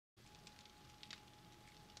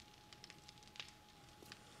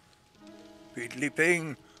Fiddly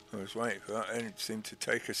ping. I was waiting for that and it seemed to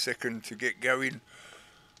take a second to get going,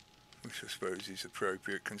 which I suppose is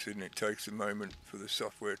appropriate considering it takes a moment for the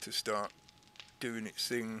software to start doing its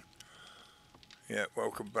thing. Yeah,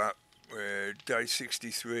 welcome back. We're day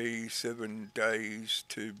 63, 7 days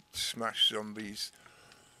to smash zombies.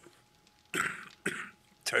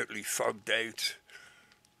 Totally fogged out.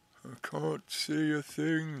 I can't see a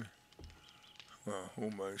thing. Well,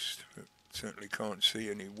 almost, but certainly can't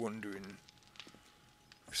see any wandering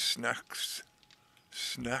snacks,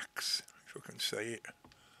 if I can say it,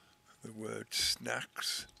 the word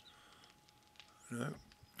snacks. No,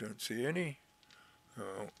 don't see any.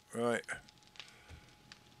 Oh, right.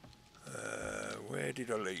 Where did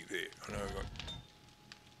I leave it? I know I got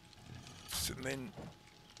cement.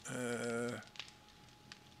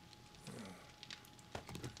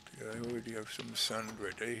 Did I already have some sand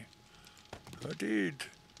ready? I did.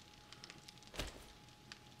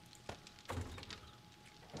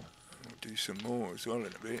 I'll do some more as well in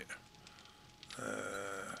a bit.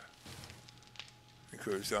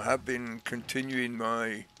 Because I have been continuing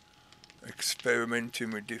my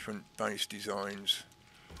experimenting with different base designs.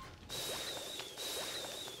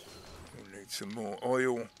 We'll need some more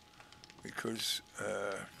oil because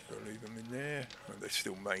I'll leave them in there. Oh, they're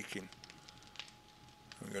still making.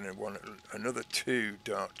 I'm going to want another 2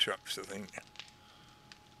 dart traps, I think.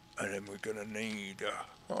 And then we're going to need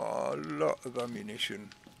a lot of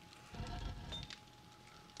ammunition.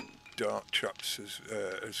 Dart traps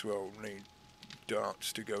as well need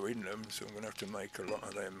darts to go in them, so I'm going to have to make a lot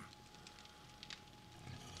of them.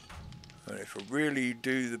 And if I really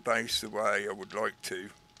do the base the way I would like to,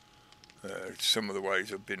 some of the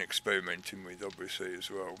ways I've been experimenting with obviously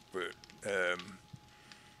as well, but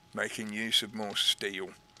making use of more steel.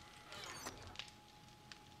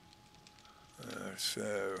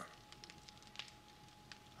 So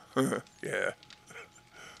yeah,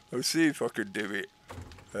 I'll see if I can do it.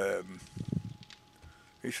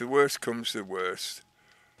 If the worst comes to the worst,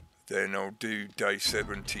 then I'll do day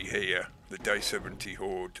 70 here, the day 70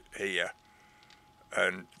 horde here,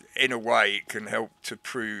 and in a way it can help to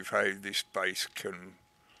prove how this base can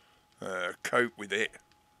cope with it,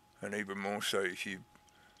 and even more so if you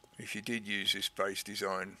did use this base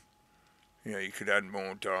design, you know, you could add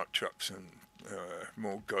more dart traps and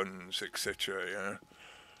more guns, etc. You know,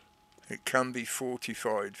 it can be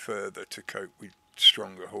fortified further to cope with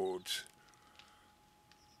stronger hordes.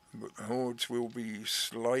 But the hordes will be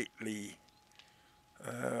slightly,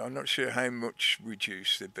 I'm not sure how much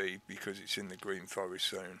reduced they'll be because it's in the green forest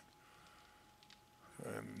zone.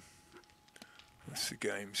 What's the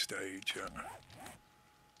game stage at?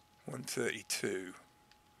 132.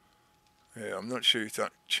 Yeah, I'm not sure if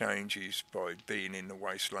that changes by being in the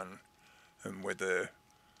wasteland and whether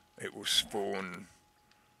it will spawn.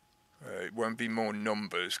 It won't be more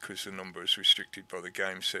numbers because the number is restricted by the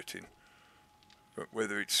game setting. But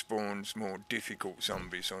whether it spawns more difficult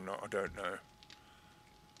zombies or not, I don't know.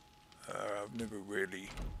 I've never really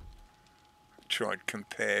tried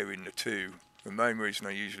comparing the two. The main reason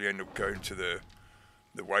I usually end up going to the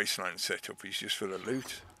wasteland setup is just for the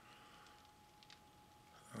loot.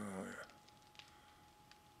 Oh,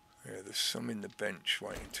 yeah, there's some in the bench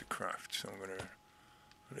waiting to craft, so I'm going to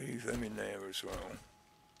leave them in there as well.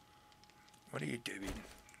 What are you doing?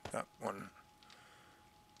 That one.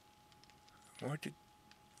 Why did...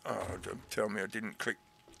 Oh, don't tell me I didn't click...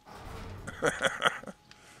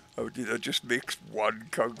 Oh, did I just mix one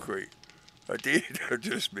concrete? I did, I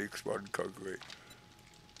just mixed one concrete.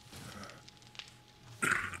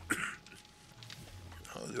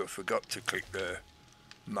 Oh, I forgot to click the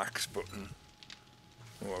max button.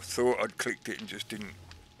 Or I thought I'd clicked it and just didn't...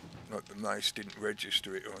 Like the mouse didn't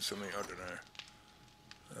register it or something, I don't know.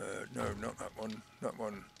 No, not that one. That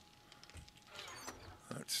one.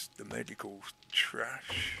 That's the medical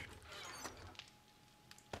trash.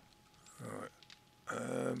 Alright.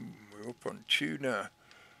 We're up on tuna.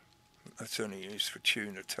 That's only used for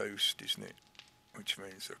tuna toast, isn't it? Which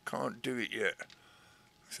means I can't do it yet.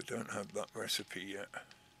 Because I don't have that recipe yet.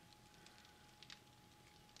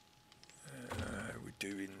 We're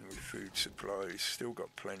doing with food supplies. Still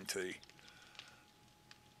got plenty.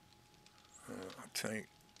 I'll take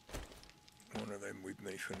one of them with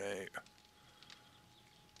me for now.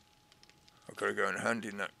 I've got to go and hand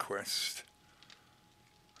in that quest.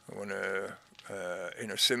 I want to,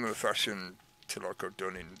 in a similar fashion to like I've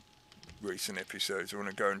done in recent episodes, I want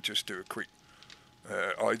to go and just do a quick,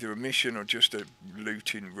 either a mission or just a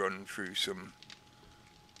looting run through some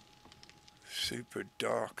super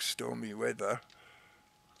dark, stormy weather.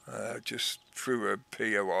 Just through a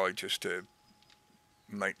POI just to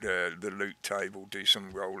make the loot table, do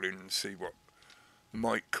some rolling and see what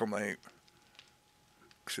might come out,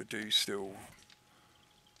 because I do still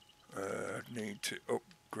need to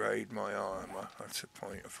upgrade my armour. That's a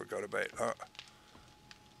point, I forgot about that.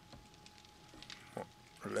 What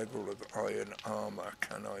level of iron armour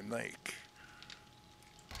can I make?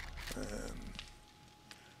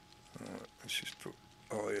 Right, let's just put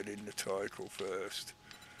iron in the title first.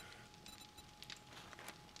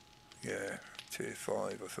 Yeah, tier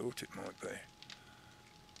 5, I thought it might be.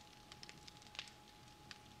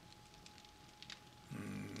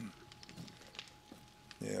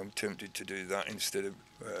 Yeah, I'm tempted to do that instead of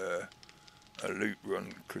a loot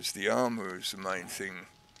run, because the armour is the main thing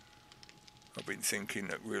I've been thinking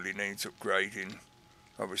that really needs upgrading.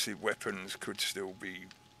 Obviously weapons could still be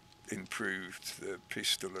improved, the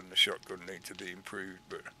pistol and the shotgun need to be improved,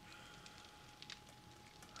 but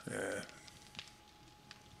yeah,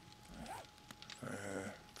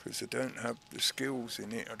 because I don't have the skills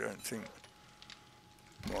in it. I don't think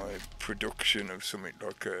my production of something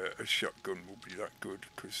like a shotgun will be that good,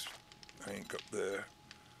 because I ain't got the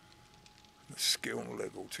skill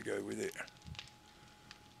level to go with it.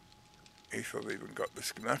 If I've even got the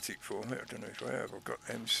schematic for it, I don't know if I have. I've got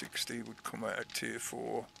M60 would come out at tier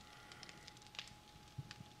 4.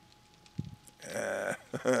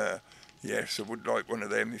 Yes, I would like one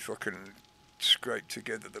of them if I can scrape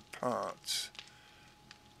together the parts,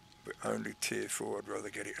 but only tier 4. I'd rather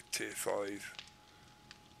get it at tier 5.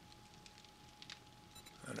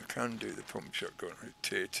 And I can do the pump shotgun at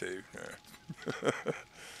tier 2. No,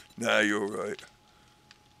 no, you're right.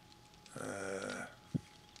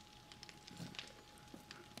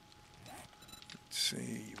 Let's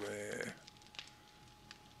see where.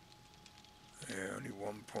 Yeah, only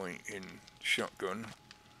 1 point in shotgun,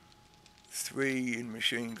 3 in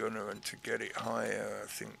machine gunner, and to get it higher I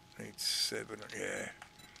think needs 7. Yeah,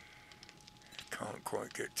 can't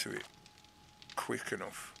quite get to it quick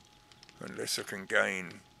enough unless I can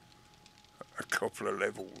gain a couple of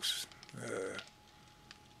levels,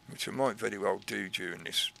 which I might very well do during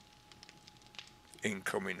this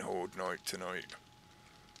incoming horde night tonight.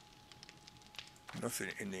 Nothing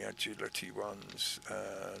in the agility ones,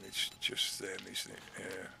 and it's just them, isn't it?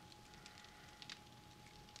 Yeah.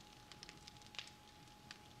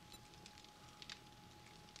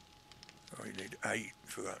 Oh, you need 8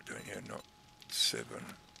 for that, don't you? Not 7.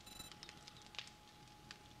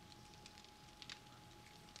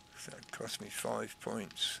 So that cost me 5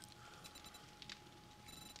 points.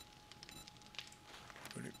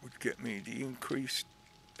 But it would get me the increased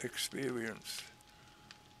experience.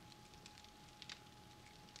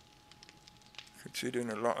 Considering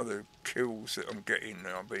a lot of the kills that I'm getting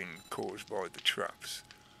are being caused by the traps.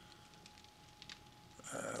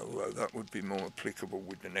 Although that would be more applicable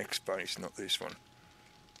with the next base, not this one.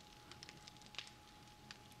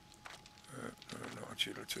 Not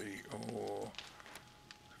agility, or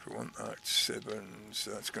if I want that 7s,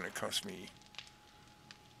 that's going to cost me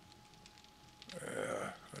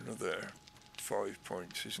another 5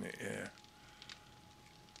 points, isn't it? Yeah.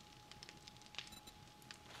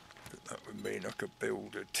 But that would mean I could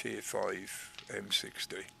build a tier 5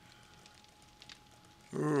 M60.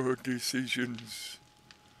 Oh, decisions.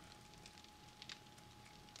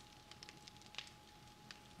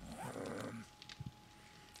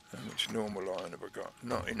 How much normal iron have I got?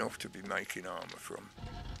 Not enough to be making armour from.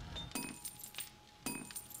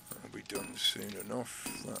 That'll be done soon enough.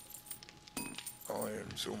 That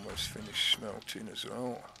iron's almost finished smelting as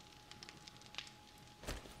well.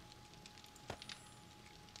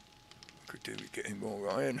 Could do with getting more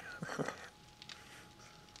iron.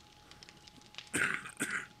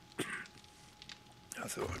 I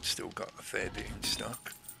thought I'd still got a fair bit in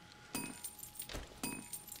stock.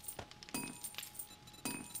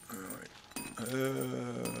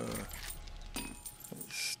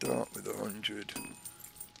 Let's start with 100.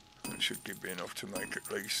 That should give me enough to make at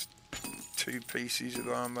least 2 pieces of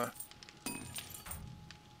armour.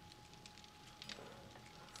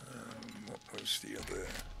 What was the other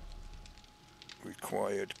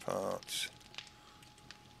required parts?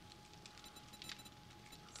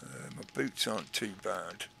 My boots aren't too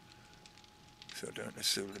bad, so I don't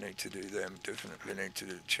necessarily need to do them. Definitely need to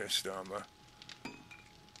do chest armour.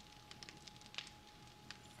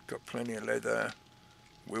 Got plenty of leather.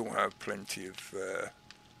 We'll have plenty of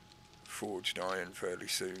forged iron fairly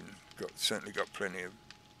soon. Certainly got plenty of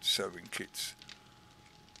sewing kits.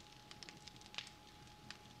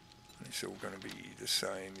 And it's all going to be the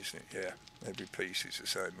same, isn't it? Yeah, every piece is the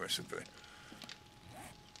same recipe.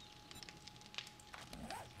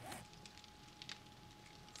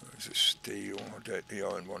 There's a steel. I doubt the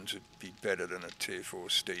iron ones would be better than a tier 4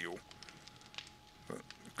 steel. But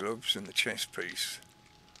gloves and the chest piece.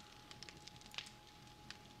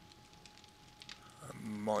 I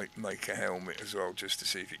might make a helmet as well, just to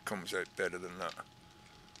see if it comes out better than that.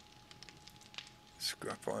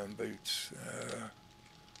 Scrap iron boots.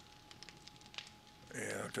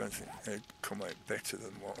 Yeah, I don't think they'd come out better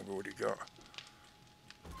than what I've already got.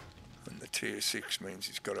 And the tier 6 means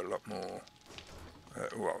it's got a lot more.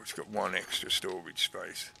 Well, it's got 1 extra storage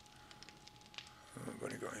space. I've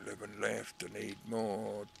only got 11 left. I need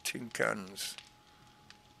more tin cans,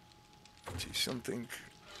 which is something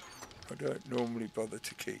I don't normally bother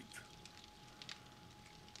to keep.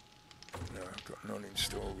 No, I've got none in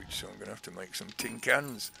storage, so I'm going to have to make some tin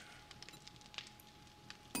cans.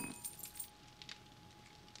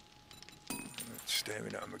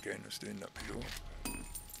 Staring at them again, I was doing that before.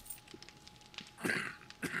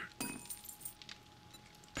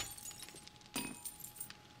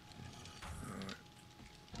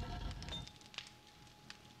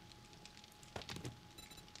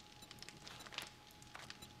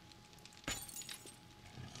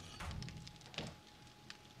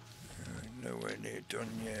 Nowhere near done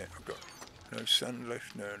yet. I've got no sand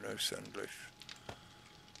left. No sand left.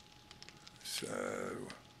 So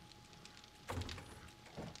I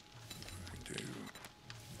can do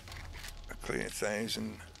a clear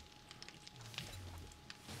 1,000.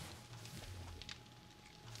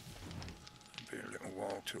 It'll be a little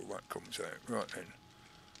while till that comes out. Right then.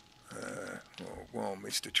 Well, while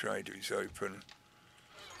Mr. Trader is open,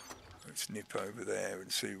 let's nip over there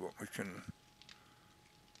and see what we can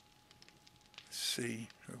see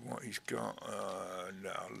of what he's got. No,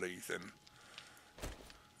 I'll leave them.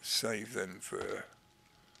 Save them for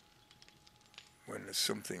when there's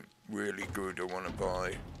something really good I want to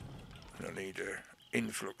buy and I need an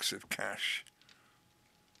influx of cash.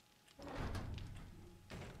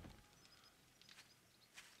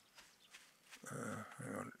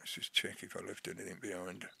 Hang on, let's just check if I left anything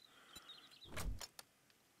behind.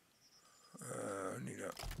 I need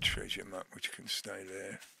a treasure map which can stay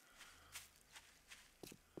there.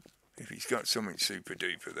 If he's got something super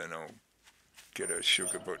duper, then I'll get a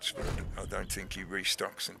sugar butts, but I don't think he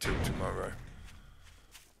restocks until tomorrow,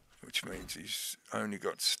 which means he's only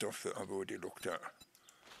got stuff that I've already looked at.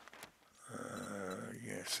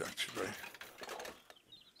 Yes, actually,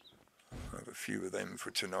 I have a few of them for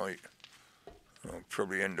tonight. I'll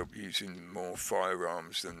probably end up using more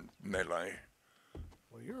firearms than melee.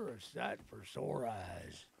 Well, you're a sight for sore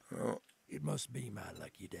eyes. Oh. It must be my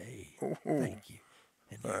lucky day. Oh. Thank you.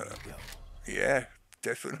 And there you go. Yeah,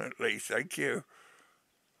 definitely. Thank you.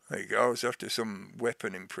 There you go. I was after some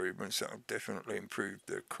weapon improvements. That'll definitely improve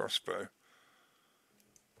the crossbow.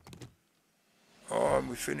 Oh, and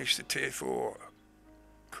we finished the tier 4.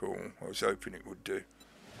 Cool. I was hoping it would do.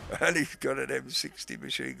 And he's got an M60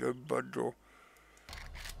 machine gun bundle.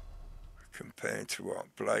 Compared to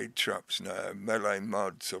what? Blade traps now. Melee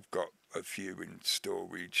mods, I've got a few in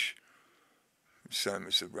storage. Same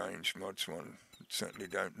as the range mods one. Certainly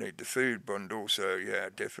don't need the food bundle, so yeah,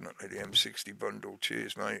 definitely the M60 bundle.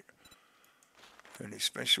 Cheers, mate. Any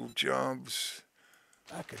special jobs?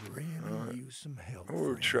 I could really use some help.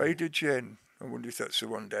 Oh, Trader Gen. I wonder if that's the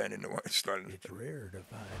one down in the wasteland. It's rare to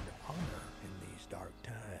find honor in these dark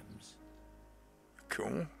times.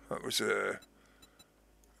 Cool. That was a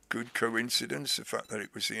good coincidence, the fact that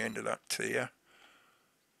it was the end of that tier.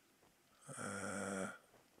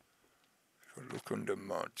 If I look under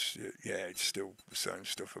mods, yeah, it's still the same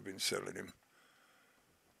stuff I've been selling him.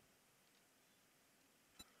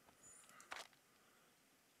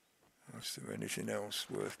 Was there anything else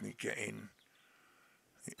worth me getting?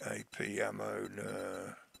 The AP ammo,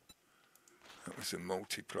 no. That was a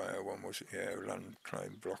multiplayer one, was it? Yeah, land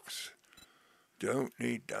claim blocks. Don't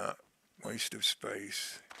need that. Waste of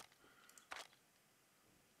space.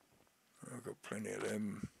 I've got plenty of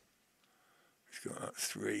them. He's got that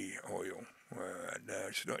 3 oil. Well, no,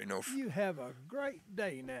 it's not enough. You have a great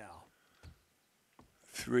day now.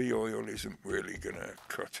 3 oil isn't really going to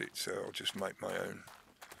cut it, so I'll just make my own.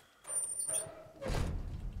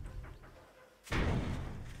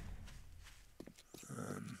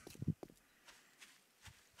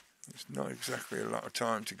 It's not exactly a lot of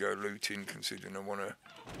time to go looting, considering I want to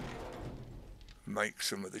make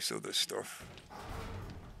some of this other stuff.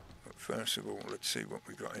 But first of all, let's see what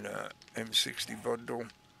we got in our M60 bundle.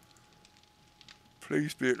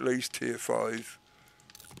 Please be at least tier 5.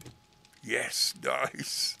 Yes,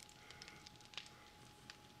 nice.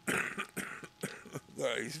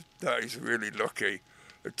 That is really lucky.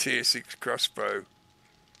 A tier 6 crossbow.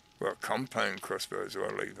 Well, a compound crossbow as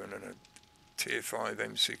well, even, and a tier 5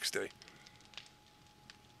 M60.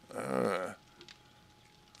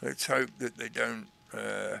 Let's hope that they don't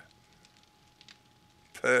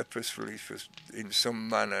purposefully, in some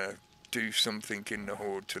manner, do something in the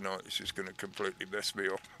horde tonight that's just going to completely mess me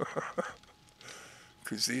up.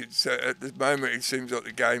 Because at the moment it seems like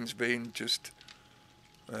the game's been just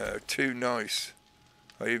too nice.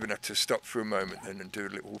 I even had to stop for a moment then and do a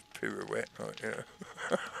little pirouette. Like, yeah.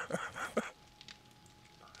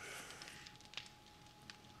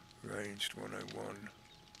 Ranged 101.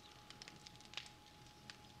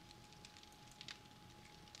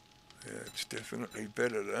 Yeah, it's definitely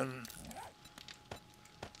better than.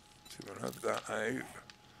 So we'll have that out.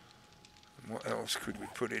 And what else could we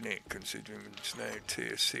put in it, considering it's now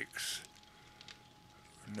tier 6?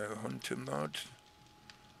 No hunter mod.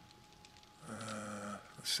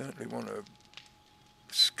 I certainly want a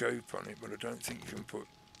scope on it, but I don't think you can put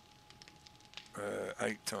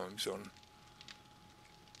 8 times on.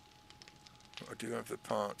 But I do have the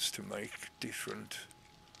parts to make different.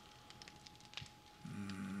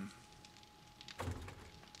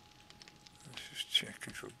 Let's just check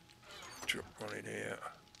if I drop one in here.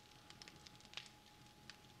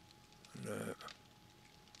 No.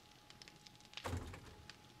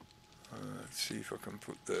 Let's see if I can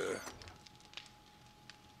put the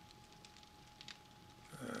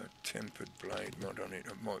tempered blade mod on it.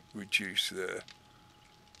 I might reduce the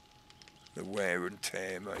wear and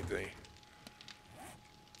tear, maybe.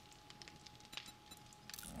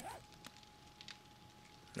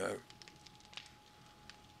 No.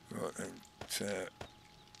 Right then,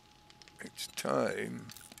 it's time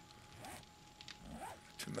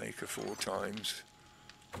to make a 4 times.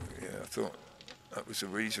 Yeah, I thought that was the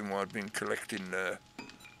reason why I'd been collecting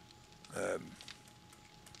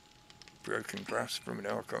broken glass from it.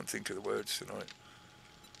 Now I can't think of the words tonight.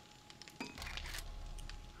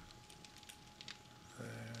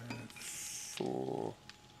 Four.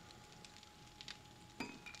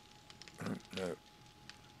 Oh, no.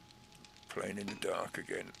 Playing in the dark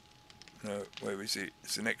again. No, where is it?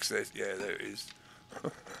 It's the next there. Yeah, there it is.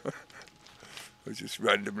 I was just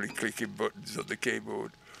randomly clicking buttons on the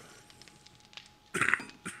keyboard.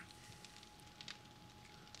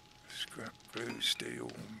 Scrap glue,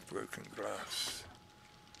 steel, broken glass.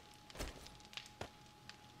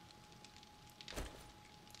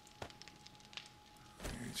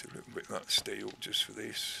 Use a little bit of that steel just for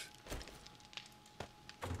this.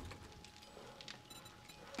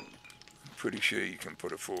 I'm pretty sure you can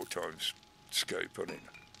put a 4 times scope on it.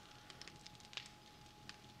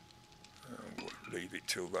 We'll leave it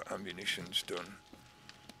till that ammunition's done.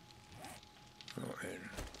 Right then.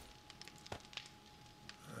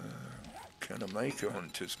 Can I make a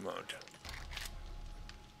hunter's mod?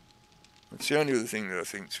 That's the only other thing that I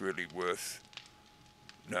think's really worth.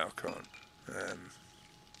 No, I can't. I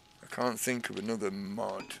can't think of another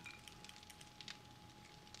mod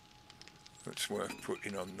that's worth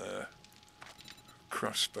putting on the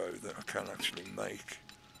crossbow that I can actually make.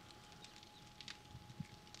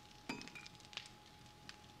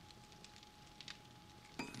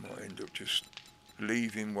 I might end up just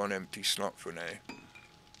leaving one empty slot for now.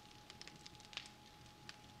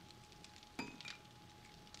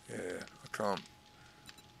 Yeah, I can't.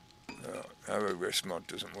 Arrow rest mod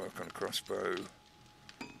doesn't work on crossbow.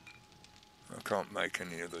 I can't make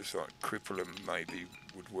any others, like cripple 'em maybe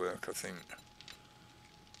would work, I think.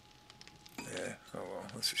 Yeah, oh well,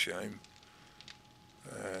 that's a shame.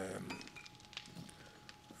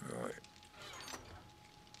 Right.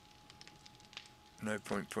 No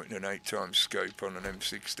point putting an 8 times scope on an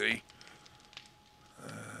M60.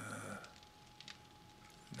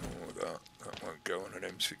 Nor that won't go on an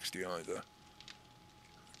M60 either.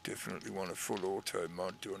 Definitely want a full auto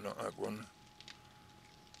mod, do I not have one?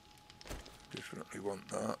 Definitely want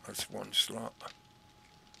that, that's 1 slot.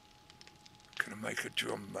 Can I make a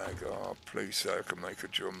drum mag? Oh, please say I can make a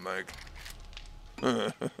drum mag.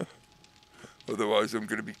 Otherwise I'm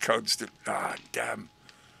going to be damn.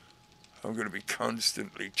 I'm going to be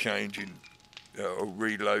constantly changing or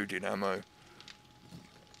reloading ammo.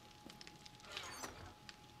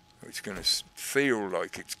 It's going to feel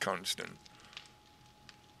like it's constant.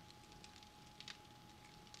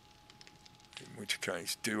 In which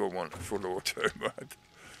case, do I want a full auto mod?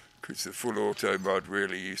 Because the full auto mod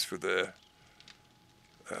really is for the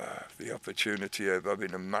opportunity of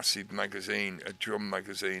having a massive magazine, a drum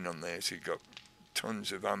magazine on there, so you've got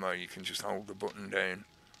tons of ammo, you can just hold the button down.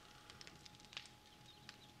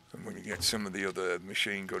 And when you get some of the other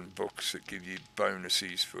machine gun books that give you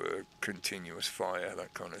bonuses for continuous fire,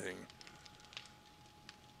 that kind of thing.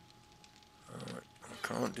 Alright, I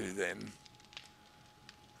can't do them.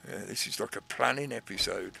 Yeah, this is like a planning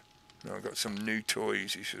episode. Now I've got some new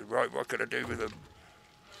toys. He said, right, what can I do with them?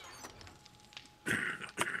 What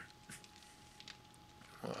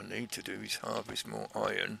I need to do is harvest more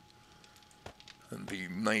iron and be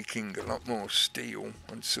making a lot more steel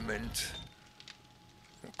and cement,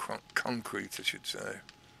 or concrete I should say.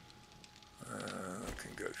 I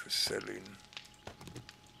can go for selling.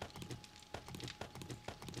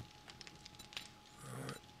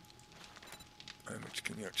 Right. How much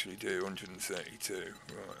can you actually do? 132.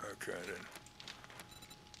 Right, okay then.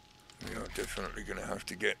 We are definitely going to have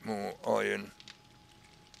to get more iron.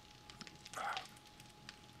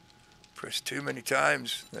 Press too many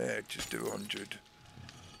times. There, just do 100.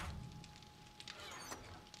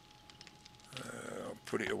 I'll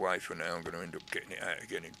put it away for now. I'm going to end up getting it out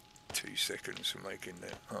again in 2 seconds for making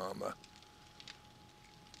the armour.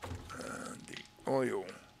 And the oil,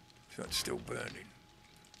 so that's still burning.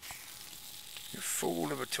 You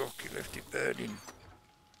fool of a truck, you left it burning.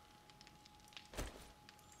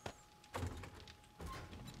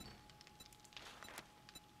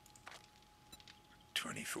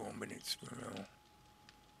 Minutes per hour.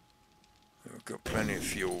 I've got plenty of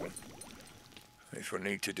fuel. If I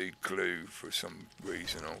need to do glue for some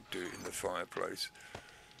reason, I'll do it in the fireplace.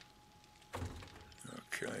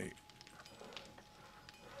 Okay.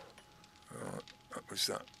 Right, that was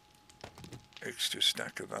that extra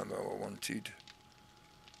stack of ammo I wanted.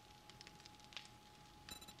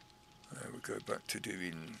 We go back to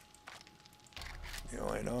doing the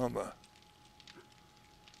iron armour.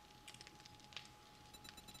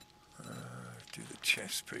 Do the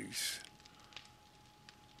chest piece,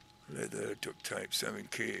 leather, duct tape, sewing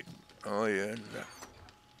kit, iron,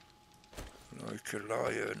 like a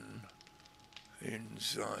lion in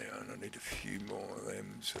Zion. I need a few more of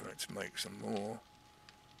them, so let's make some more.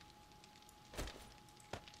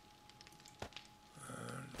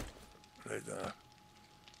 And leather,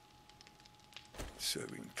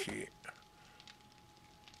 sewing kit.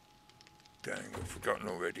 Dang, I've forgotten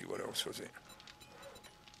already. What else was it?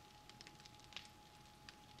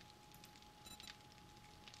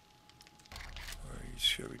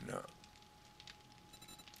 Showing that.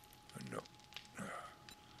 I'm not. I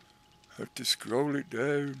have to scroll it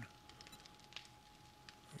down.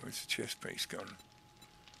 Where's the chest piece gone?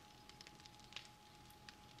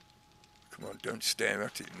 Come on, don't stare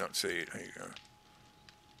at it and not see it. There you go.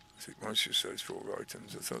 I think once just those 4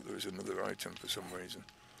 items. I thought there was another item for some reason.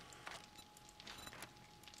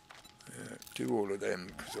 Yeah, do all of them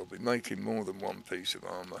because I'll be making more than one piece of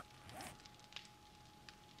armour.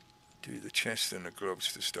 Do the chest and the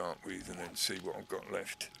gloves to start with and then see what I've got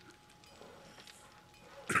left.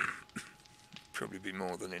 Probably be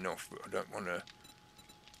more than enough, but I don't want to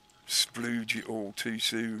splooge it all too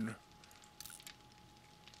soon.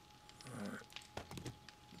 Right.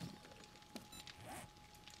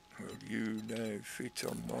 Will you now fit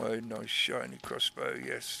on my nice shiny crossbow?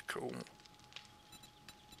 Yes, cool.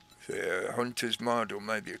 So, hunter's mod or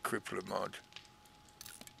maybe a crippler mod.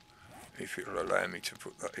 If it'll allow me to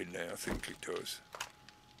put that in there, I think it does.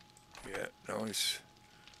 Yeah, nice.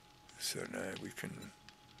 So now we can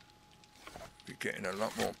be getting a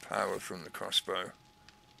lot more power from the crossbow.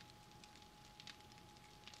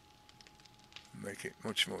 Make it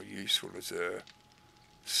much more useful as a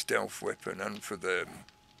stealth weapon and for the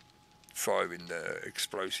firing the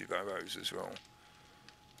explosive arrows as well.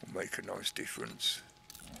 Will make a nice difference.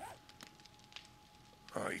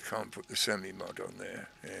 Oh, you can't put the semi-mod on there.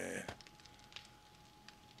 Yeah.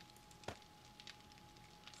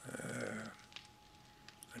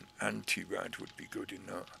 An anti-rad would be good in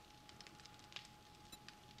that.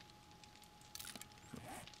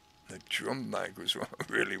 The drum mag was what I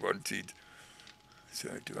really wanted. So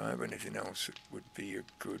do I have anything else that would be a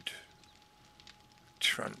good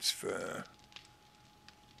transfer?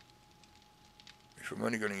 If I'm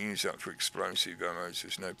only going to use that for explosive ammo,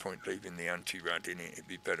 there's no point leaving the anti-rad in it. It'd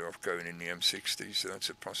be better off going in the M60, so that's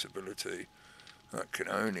a possibility. I can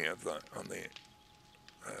only have that on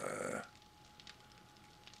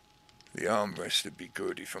the armrest would be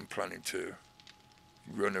good if I'm planning to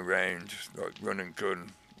run around, like run and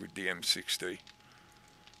gun with the M60,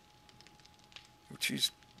 which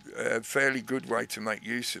is a fairly good way to make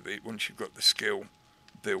use of it once you've got the skill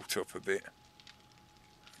built up a bit.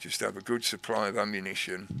 Just have a good supply of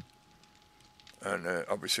ammunition and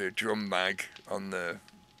obviously a drum mag on the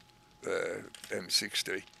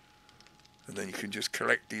M60, and then you can just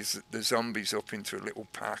collect the zombies up into a little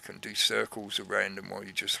pack and do circles around them while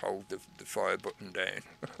you just hold the fire button down.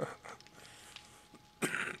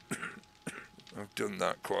 I've done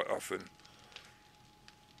that quite often.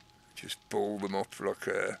 Just ball them up like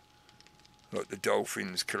the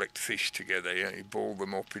dolphins collect fish together. Yeah? You ball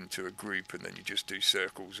them up into a group and then you just do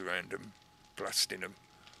circles around them, blasting them.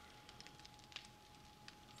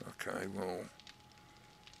 Okay, well,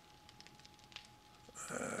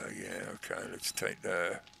 yeah, okay, let's take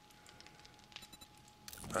the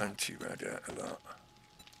anti-rad out of that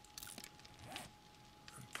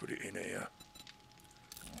and put it in here.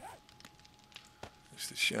 It's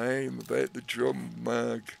the shame about the drum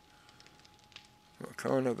mag. I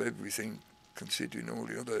can't have everything, considering all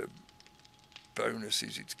the other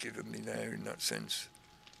bonuses it's given me there in that sense.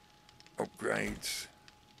 Upgrades.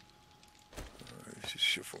 Let's just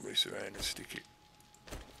shuffle this around and stick it.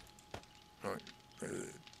 Right,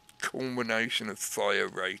 culmination of fire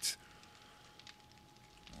rate.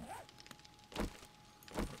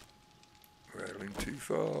 Rattling too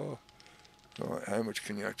far. Right, how much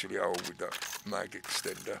can you actually hold with that mag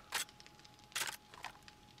extender?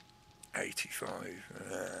 85.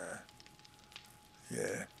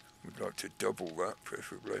 Yeah, we'd like to double that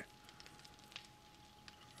preferably.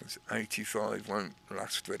 Because 85 won't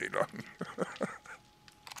last very long.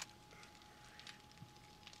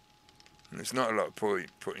 And there's not a lot of point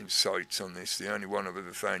putting sights on this. The only one I've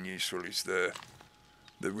ever found useful is the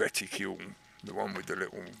reticule, the one with the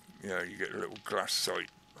little, you know, you get a little glass sight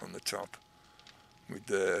on the top with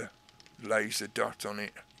the laser dot on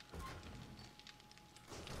it.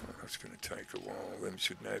 That's going to take a while. Them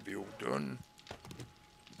should now be all done.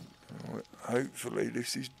 Right, hopefully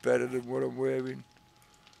this is better than what I'm wearing.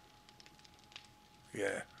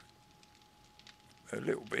 Yeah, a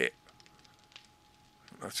little bit.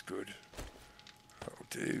 That's good. That'll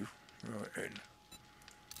do. Right then.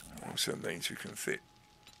 Also means we can fit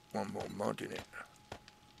one more mod in it.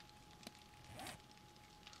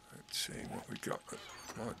 Let's see what we got that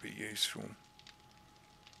might be useful.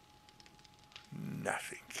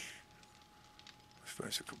 Nothing. I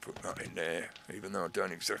suppose I could put that in there, even though I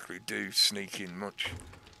don't exactly do sneaking much.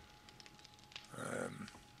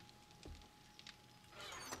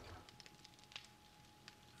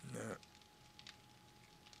 No.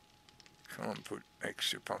 Can't put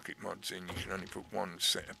extra pocket mods in. You can only put one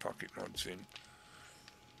set of pocket mods in.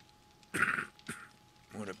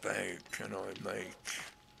 What about, can I make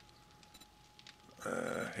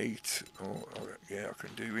heat? Or yeah, I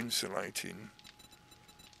can do insulating.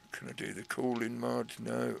 Can I do the cooling mod?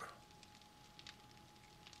 No.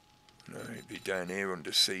 No, it'd be down here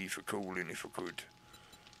under C for cooling if I could.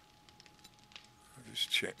 I'll just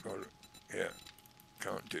check. Yeah,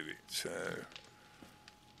 can't do it. So,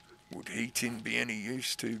 would heating be any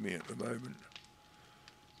use to me at the moment?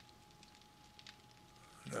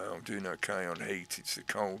 No, I'm doing okay on heat. It's the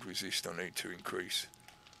cold resist I need to increase.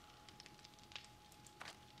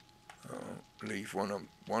 I'll leave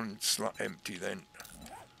one slot empty then.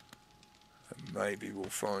 And maybe we'll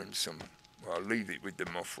find some. Well, I'll leave it with the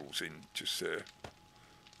muffles in, just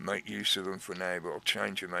make use of them for now, but I'll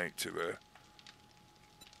change them out to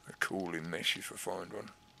a cooling mesh if I find one.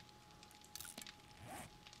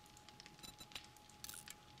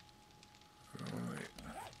 Right.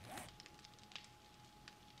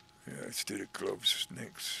 Yeah, let's do the gloves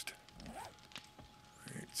next.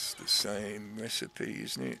 It's the same recipe,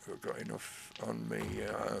 isn't it? I've got enough on me.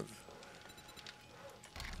 Yeah, I have.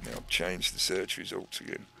 Now I've changed the search results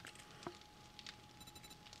again.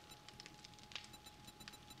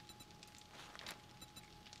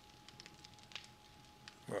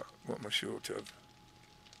 What am I short of?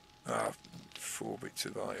 4 bits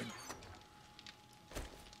of iron.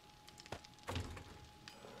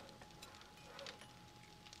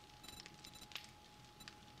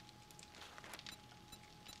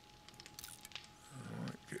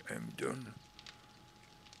 Alright, get them done.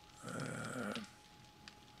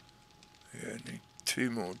 Yeah, I need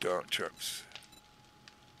 2 more dart traps.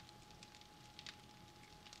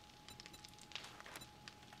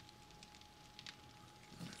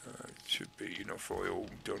 Should be enough oil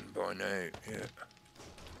done by now, yeah.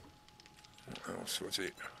 What else was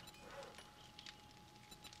it?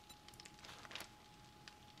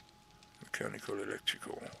 Mechanical,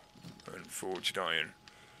 electrical, and forged iron.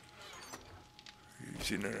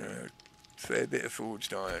 Using a fair bit of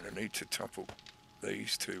forged iron. I need to top up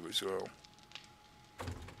these 2 as well.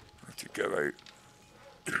 I have to go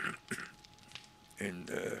out in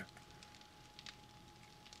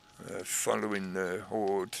following the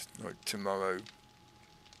horde, like tomorrow.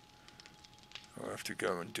 I'll have to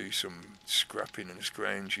go and do some scrapping and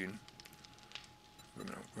scrounging.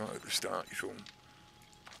 Right at the start, you film.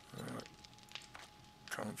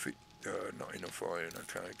 Can't fit, not enough iron.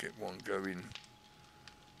 I can't get one going.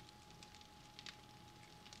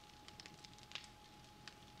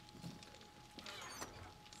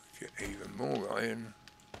 Get even more iron.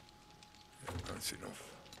 Yeah, that's enough.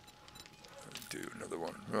 Do another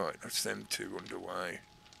one. Right, that's them 2 underway.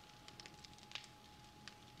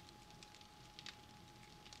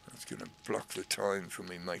 That's going to block the time for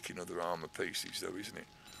me making other armour pieces though, isn't it?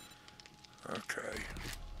 Okay.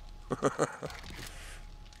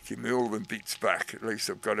 Give me all them bits back. At least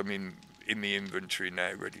I've got them in the inventory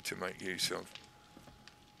now, ready to make use of.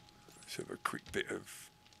 Let's have a quick bit of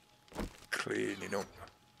cleaning up.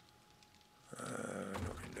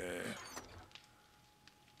 Not in there.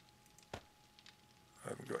 I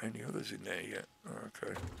haven't got any others in there yet.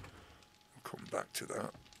 Okay. I'll come back to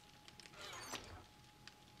that.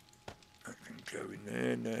 That can go in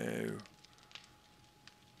there now.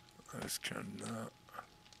 As can that.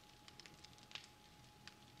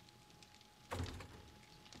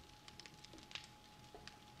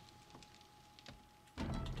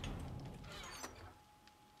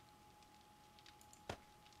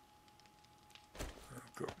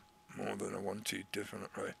 I've got more than I wanted,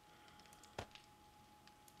 definitely.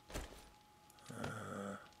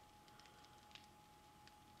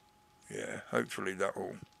 Yeah, hopefully that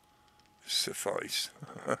will suffice.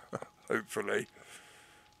 Hopefully.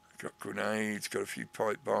 I've got grenades, got a few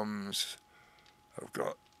pipe bombs. I've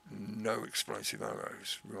got no explosive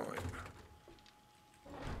arrows. Right.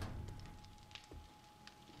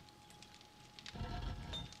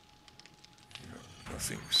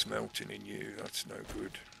 Nothing smelting in you, that's no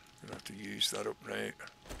good. I'll have to use that up now.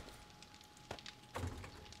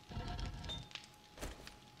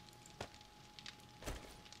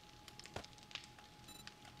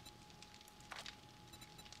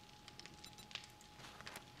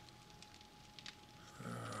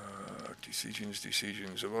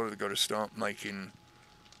 Decisions. I've either got to start making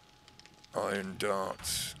iron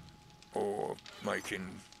darts or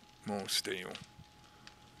making more steel.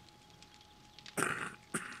 I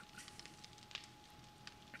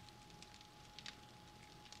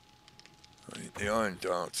think the iron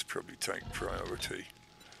darts probably take priority.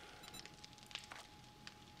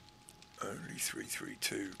 Only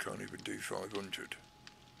 332, can't even do 500.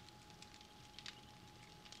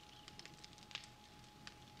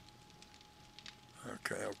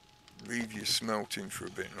 Okay, I'll leave you smelting for a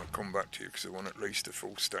bit and I'll come back to you because I want at least a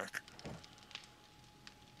full stack.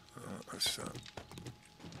 That's that.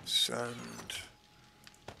 Sand.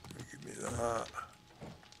 Give me that.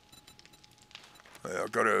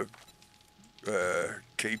 I've got to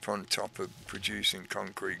keep on top of producing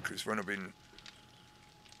concrete because when I've been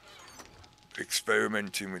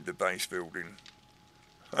experimenting with the base building,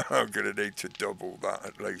 I'm going to need to double that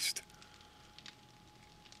at least.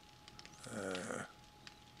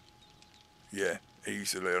 Yeah,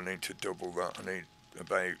 easily I need to double that. I need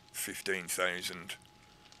about 15,000.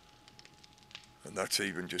 And that's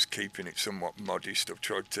even just keeping it somewhat modest. I've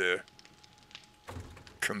tried to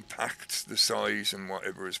compact the size and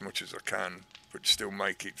whatever as much as I can, but still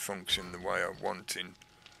make it function the way I want in.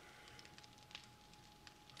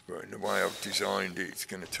 But in the way I've designed it, it's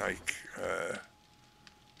going to take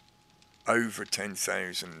over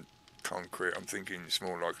 10,000 concrete. I'm thinking it's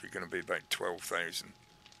more likely going to be about 12,000.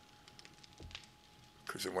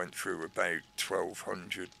 Because I went through about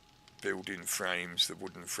 1,200 building frames, the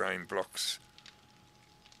wooden frame blocks,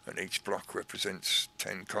 and each block represents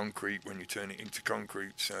 10 concrete when you turn it into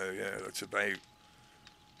concrete, so yeah, that's about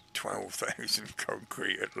 12,000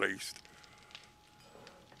 concrete at least.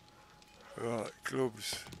 Right,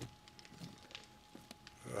 gloves.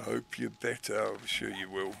 I hope you're better, I'm sure you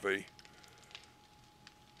will be.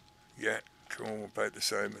 Yeah, cool, about the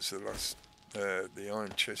same as the last, the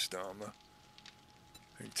iron chest armour.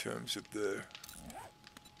 In terms of the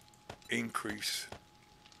increase,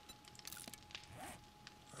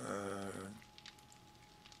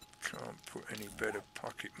 can't put any better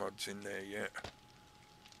pocket mods in there yet.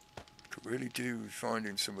 Could really do with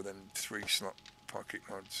finding some of them 3-slot pocket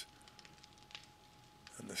mods.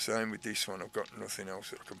 And the same with this one, I've got nothing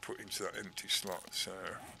else that I can put into that empty slot, so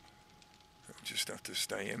I'll just have to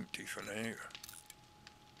stay empty for now.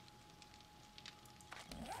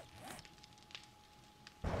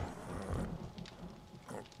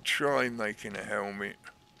 Try making a helmet.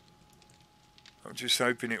 I'm just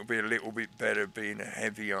hoping it'll be a little bit better being a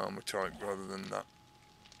heavy armour type rather than that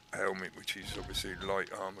helmet, which is obviously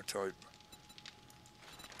light armour type.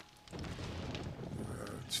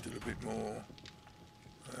 Still a bit more.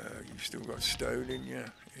 You've still got stone in you?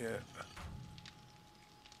 Yeah.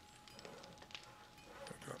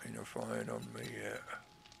 I've got enough iron on me yet.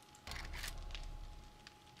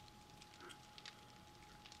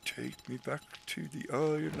 Take me back to the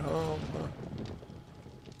iron armour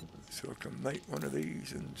so I can make one of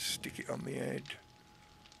these and stick it on my head.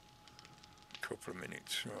 A couple of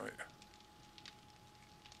minutes, right.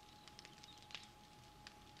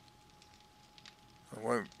 I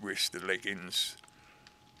won't risk the leggings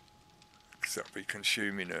because that'll be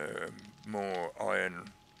consuming more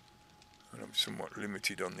iron, and I'm somewhat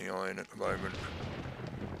limited on the iron at the moment.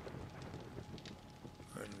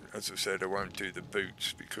 And as I said, I won't do the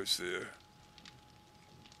boots because the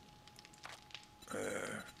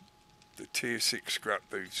tier 6 scrap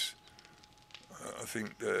boots, I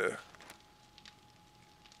think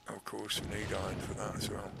of course we need iron for that as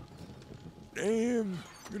well. Damn,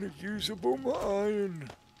 I'm gonna use up all my iron.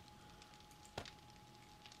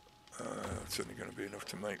 It's only going to be enough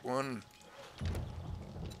to make one.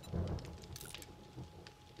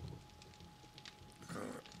 I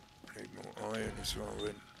need more iron as well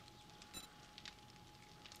then.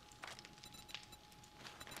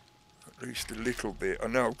 At least a little bit. I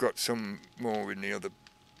know I've got some more in the other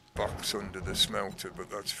box under the smelter, but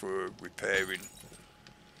that's for repairing.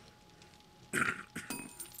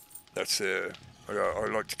 That's I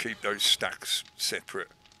like to keep those stacks separate.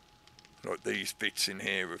 Like these bits in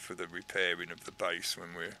here are for the repairing of the base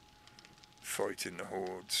when we're fighting the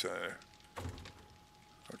horde, so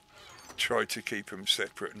I try to keep them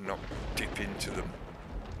separate and not dip into them.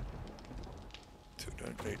 So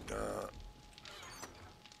don't need that.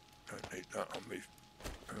 Don't need that on me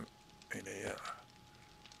in here.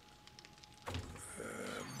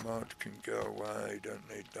 Mud can go away, don't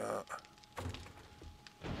need that.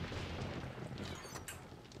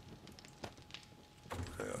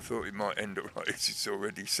 I thought it might end up like this. It's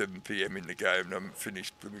already 7 PM in the game and I haven't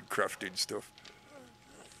finished crafting stuff.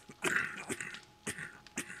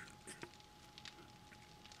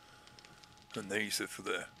 And these are for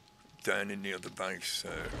the down in the other base, so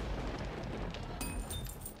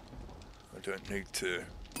I don't need to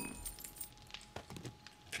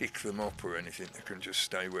pick them up or anything. They can just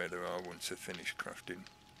stay where they are once they're finished crafting.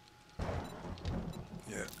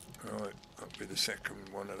 Yeah, right, that'll be the second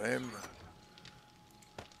one of them.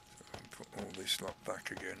 Put all this lot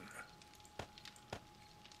back again.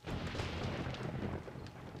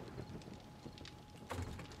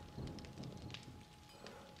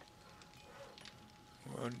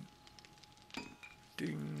 One.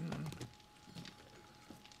 Ding.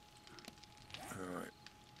 Alright.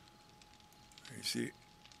 Is it?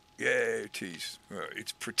 Yeah, it is. Well,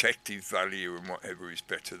 its protective value and whatever is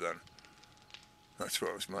better than. That's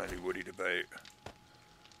what I was mainly worried about.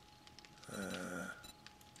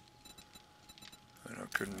 And I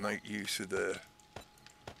can make use of the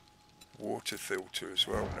water filter as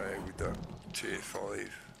well now with that tier 5.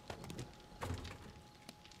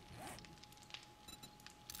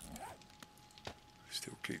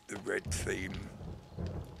 Still keep the red theme.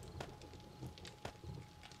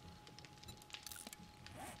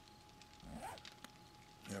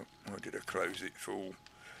 Yep, why did I close it full?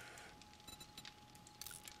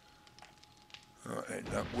 Right, and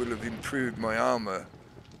that will have improved my armour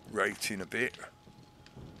rating a bit.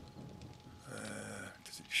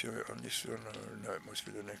 Does it show it on this one? Oh, no, it must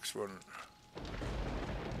be the next one.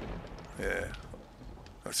 Yeah,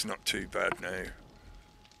 that's not too bad now.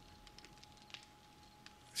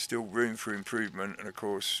 Still room for improvement, and of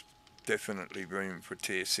course definitely room for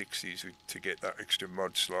tier 60s to get that extra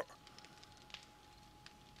mod slot.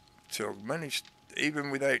 So I've managed,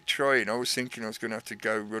 even without trying, I was thinking I was going to have to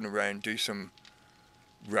go run around, do some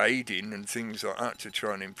raiding and things like that to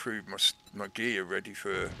try and improve my gear ready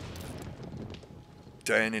for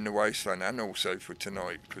down in the wasteland and also for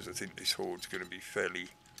tonight, because I think this horde's going to be fairly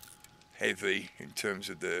heavy in terms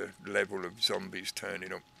of the level of zombies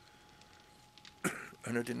turning up.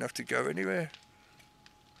 And I didn't have to go anywhere.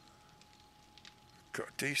 Got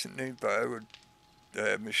a decent new bow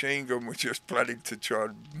and machine gun. We're just planning to try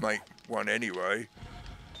and make one anyway.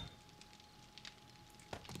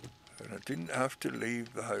 And I didn't have to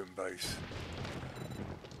leave the home base.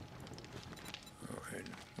 Right,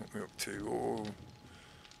 what we're up to? Oh,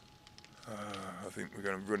 I think we're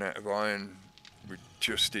going to run out of iron with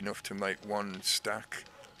just enough to make one stack.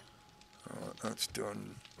 Alright, that's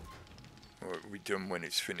done. Or it'll be done when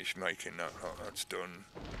it's finished making that. Oh, that's done.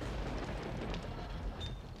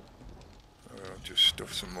 I'll just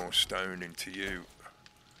stuff some more stone into you.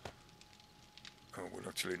 Oh, we'll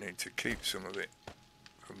actually need to keep some of it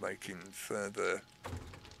for making further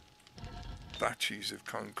batches of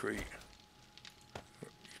concrete.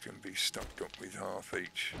 You can be stocked up with half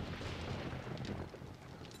each.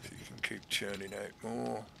 So you can keep churning out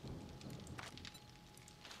more.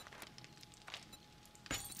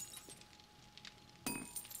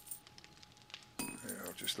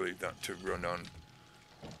 Just leave that to run on.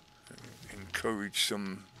 Encourage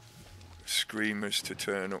some screamers to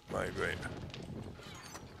turn up maybe.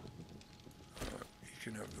 You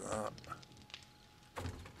can have that.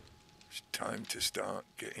 It's time to start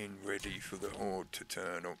getting ready for the horde to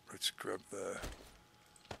turn up. Let's grab the...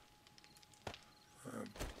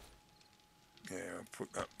 yeah, I'll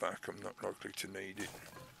put that back. I'm not likely to need it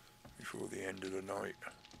before the end of the night.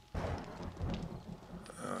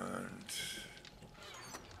 And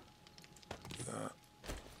that,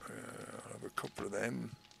 I'll have a couple of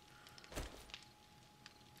them.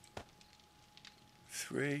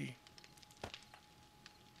 3.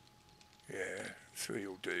 Yeah, 3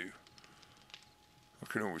 will do. I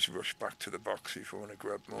can always rush back to the box if I want to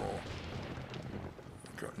grab more.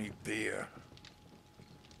 Got any beer?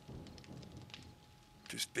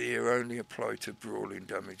 Does beer only apply to brawling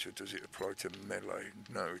damage, or does it apply to melee?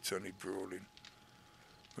 No, it's only brawling.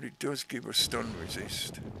 But it does give a stun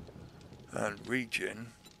resist and regen.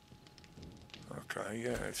 Okay,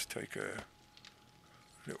 yeah, let's take a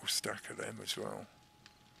little stack of them as well.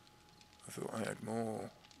 I thought I had more,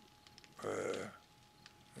 what are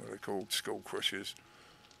they called, skull crushers.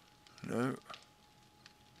 No.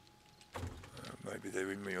 Maybe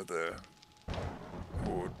they're in my other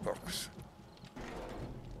horde box.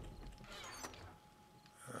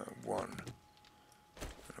 1. And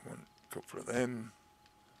I want a couple of them.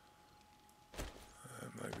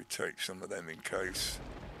 Maybe take some of them in case.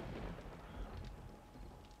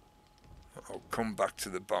 I'll come back to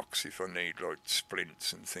the box if I need like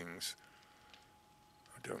splints and things.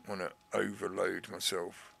 I don't want to overload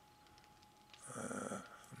myself.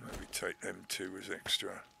 Maybe take them 2 as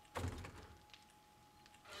extra. I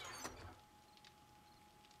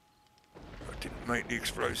didn't make the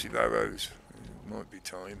explosive arrows. It might be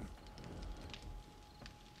time.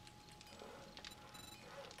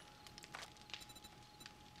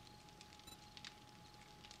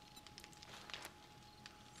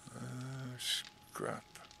 Scrap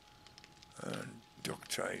and duct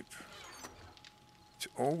tape. It's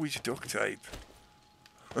always duct tape.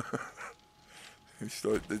 It's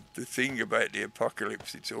like the thing about the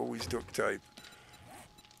apocalypse, it's always duct tape.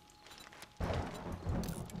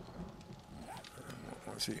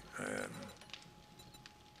 What was it?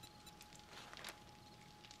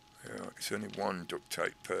 Yeah, it's only 1 duct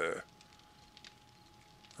tape per.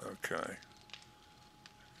 Okay.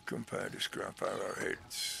 Gunpowder, scrap,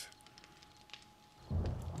 arrowheads. I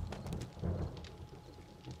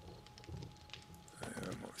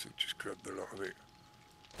might as well just grab the lot of it.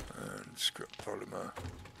 And scrap polymer.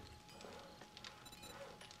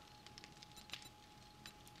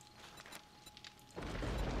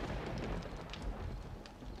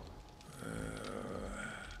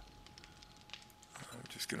 I'm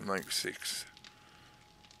just going to make 6.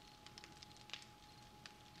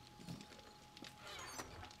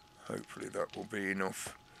 Hopefully that will be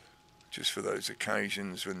enough just for those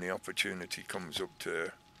occasions when the opportunity comes up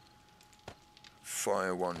to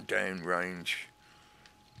fire one down range.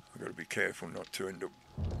 I've got to be careful not to end up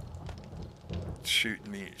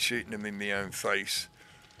shooting them in my own face.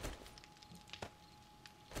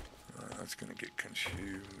 That's going to get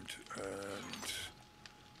consumed, and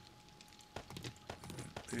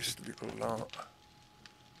this little lot.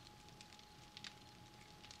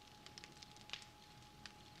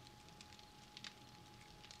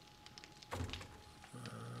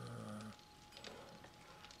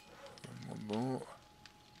 And one more.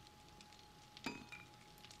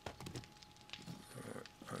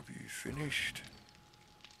 Have you finished?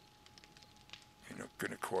 You're not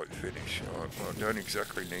going to quite finish. I don't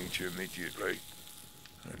exactly need you immediately.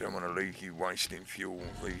 I don't want to leave you wasting fuel.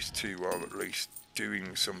 These 2 are at least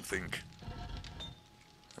doing something.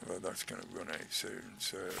 Although that's going to run out soon,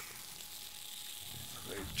 so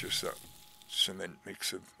I leave just that cement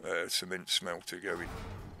mixer, cement smelter going.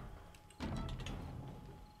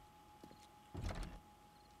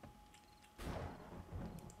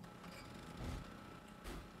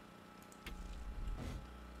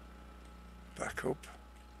 Back up.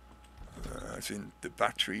 As in the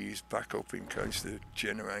battery is back up in case the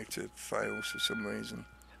generator fails for some reason.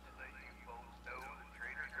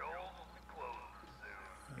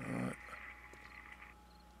 Right.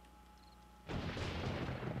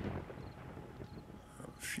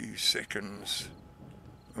 A few seconds.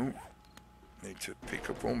 Oh, need to pick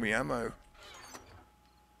up all my ammo.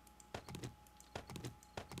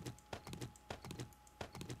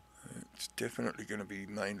 It's definitely going to be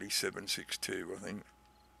mainly 7.62, I think.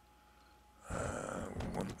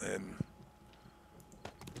 We want them.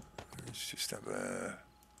 Let's just have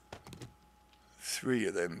 3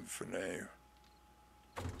 of them for now.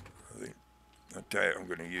 I doubt I'm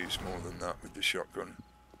going to use more than that with the shotgun.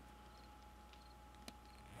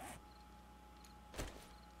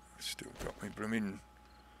 Still got me blooming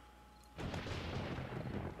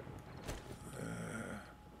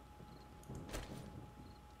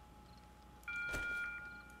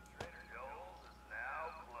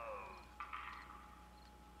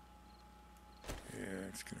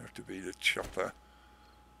have to be the chopper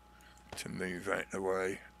to move out the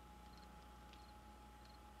way.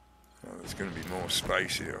 Oh, there's going to be more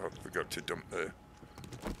space here. I forgot to dump the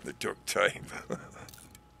duct tape.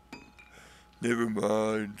 Never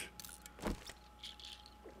mind.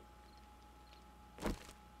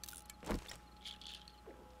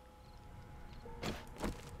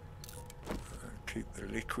 Keep the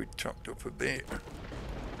liquid topped up a bit.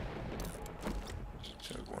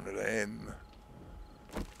 So one of them.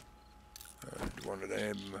 And one of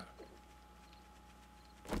them.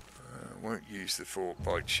 I won't use the fork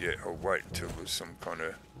bites yet. I'll wait until there's some kind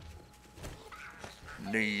of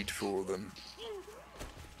need for them.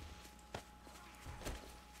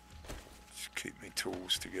 Just keep my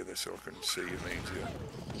tools together so I can see them easier.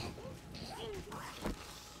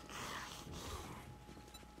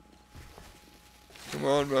 Come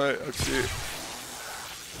on, mate, that's it.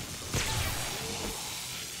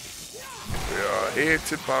 We are here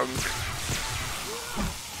to bunk.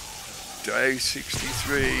 Day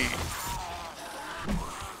 63.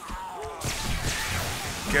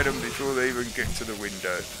 Get them before they even get to the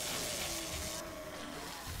window.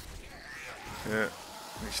 Yeah,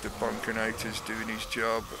 Mr. Bunkinator's doing his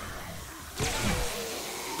job.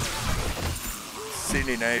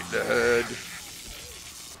 Thinning out the herd.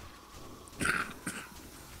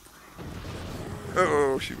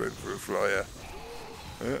 Oh, she went for a flyer.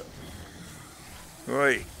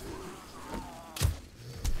 Oi.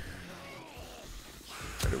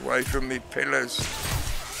 Get away from me pillars.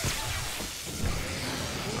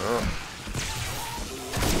 Oh.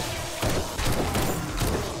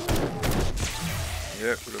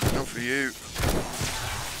 Yep, we'll have enough of you.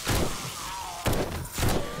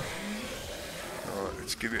 Alright,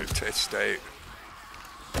 let's give it a test out.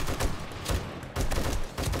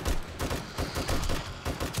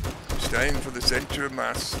 Staying for the centre of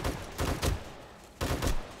mass.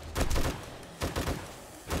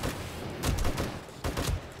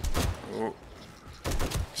 Oh,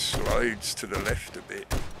 slides to the left a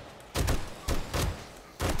bit.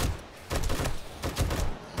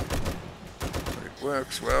 But it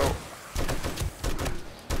works well.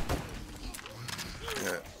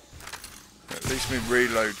 Yeah. At least my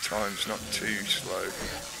reload time's not too slow.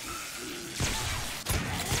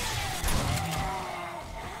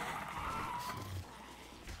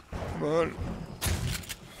 Come on.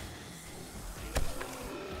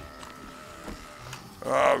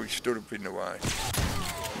 Oh, we stood up in the way.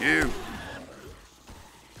 You.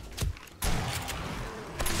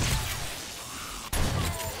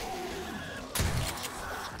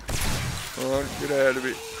 Come on, get out of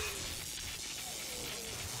it.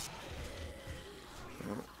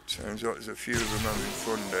 Oh, sounds like there's a few of them having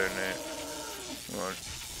fun down there. Come on.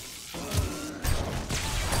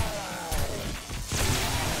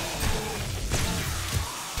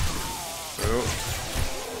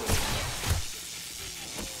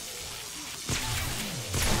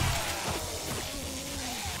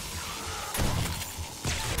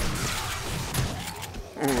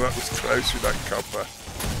 Oh, that was close with that copper.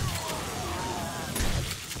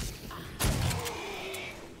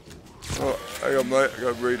 Oh, hang on mate, I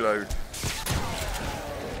got to reload.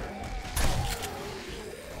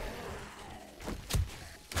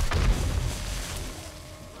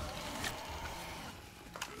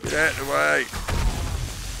 Get out of the way.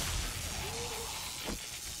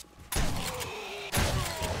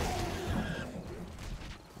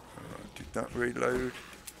 Did that reload?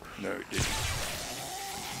 No, it didn't.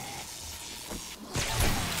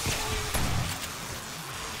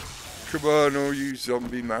 Come on, all you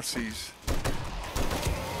zombie masses.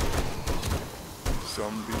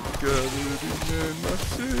 Zombies gathered in their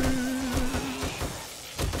masses.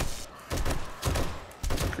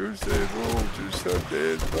 'Cause they've all just had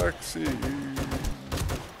their vaccine.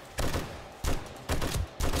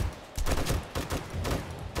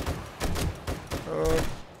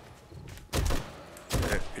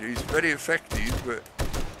 Yeah, it is very effective, but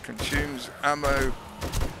consumes ammo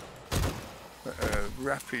at a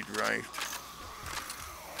rapid rate.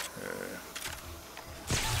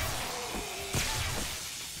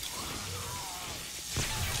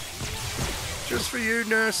 Just for you,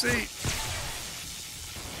 Nursey.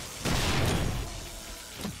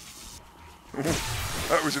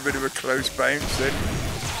 That was a bit of a close bounce then.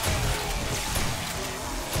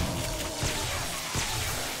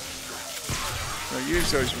 I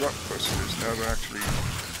use those rock busters now, but actually,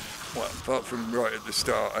 well, apart from right at the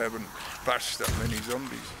start, I haven't bashed that many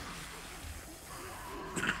zombies.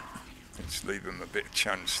 Let's leave them a bit of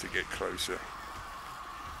chance to get closer.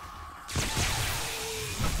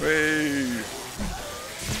 Whee!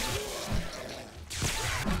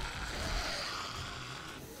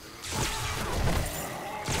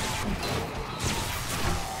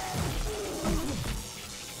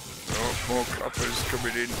 More coppers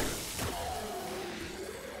coming in.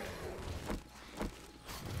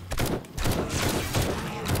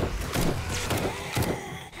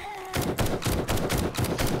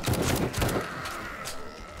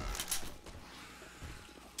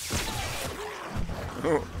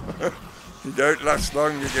 Oh, you don't last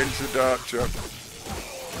long against the dark chop.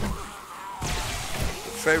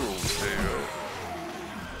 The ferals do, right?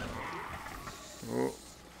 Oh.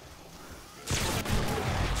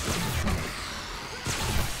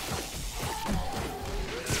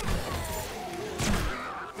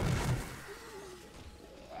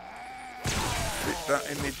 Fit that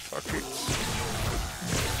in mid pockets.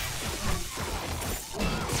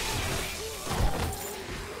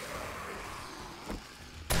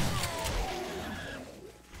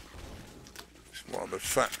 While the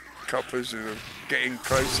fat coppers are getting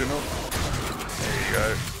close enough. There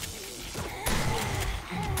you go.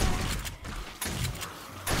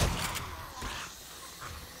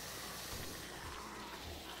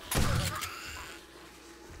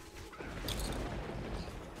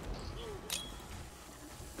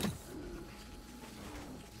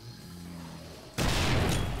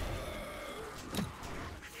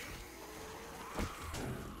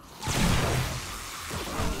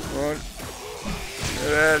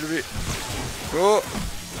 Get out of it. Oh,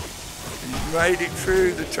 he's made it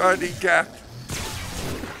through the tiny gap.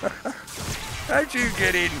 How'd you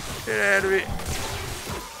get in? Get out of it.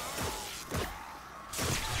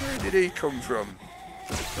 Where did he come from?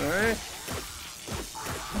 Eh?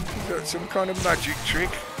 Got some kind of magic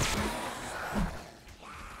trick.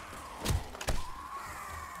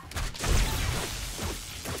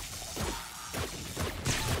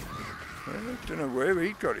 I don't know where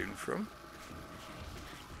he got in from.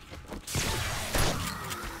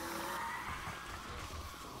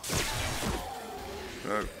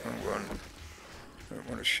 No, hang on. I don't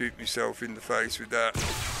want to shoot myself in the face with that.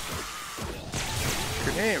 I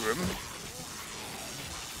can hear them.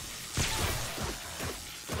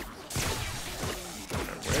 I don't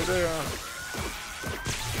know where they are.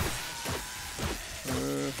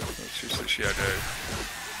 That's just a shadow.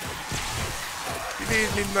 Good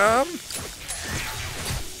evening, Mum.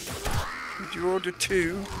 Did you order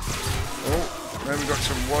 2? Oh, now we've got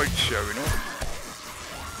some white showing up.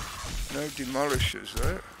 No demolishers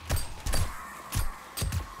though.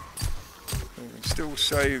 We can still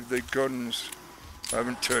save the guns. I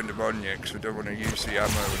haven't turned them on yet because I don't want to use the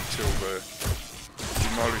ammo until the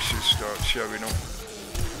demolishers start showing up.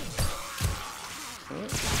 Oh,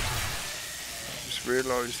 just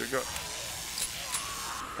realised I got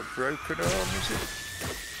a broken arm, is it?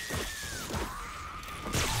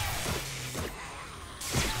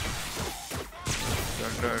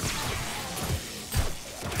 Don't know.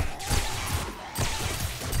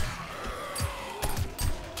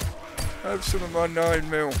 Have some of my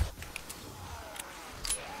 9mm.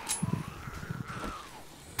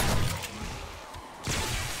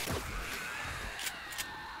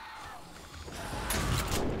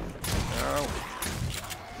 Ow.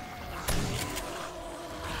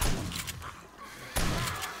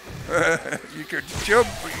 You could jump,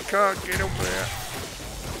 but you can't get up there.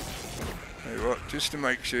 Tell you what, just to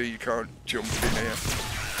make sure you can't jump in here.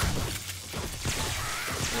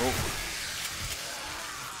 Oh.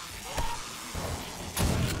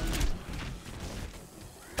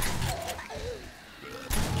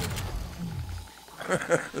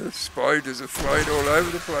 The spiders are flying all over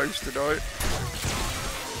the place tonight.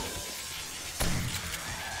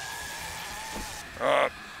 Ah,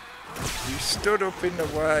 you stood up in the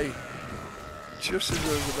way just as I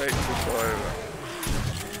was about to fire.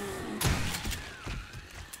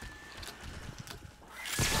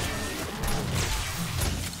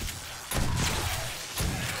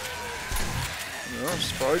 Oh,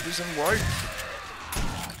 spiders and white.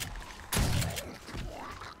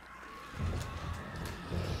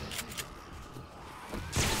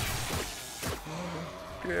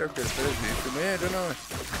 Yeah, I've got a better view from here, don't I?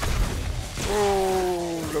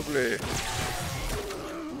 Oh, lovely. I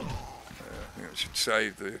think I should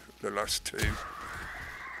save the last 2.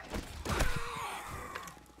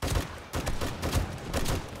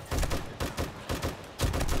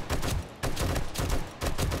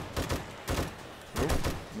 Oh,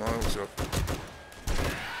 miles up.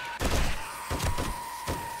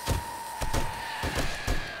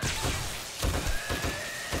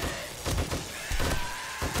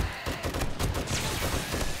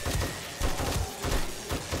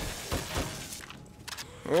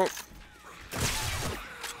 Oh.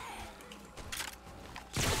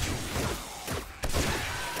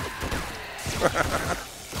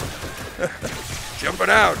 Jumping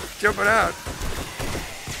out, jumping out.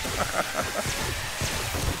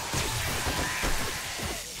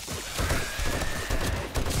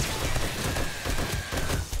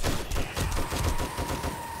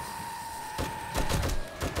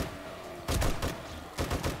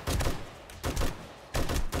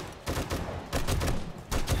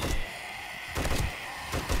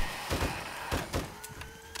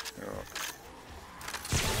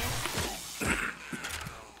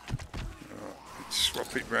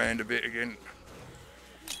 Swap it round a bit again.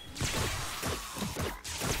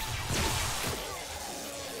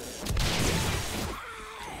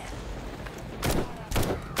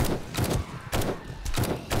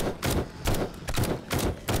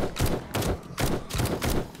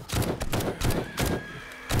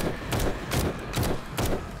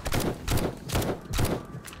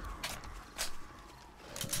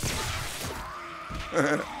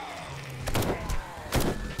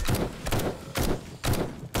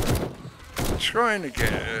 Trying to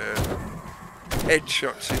get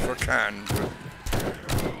headshots if I can,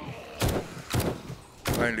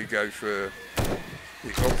 but mainly go for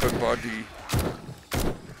the upper body.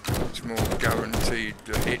 It's more guaranteed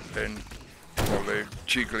to hit than while they're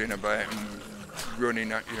jiggling about and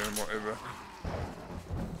running at you and whatever.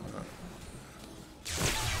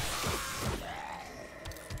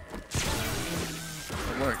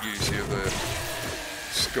 I won't use the other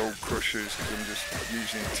skull crushers because I'm just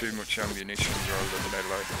using too much ammunition rather than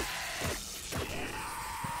melee.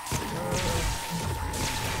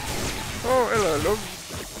 Oh, hello, love.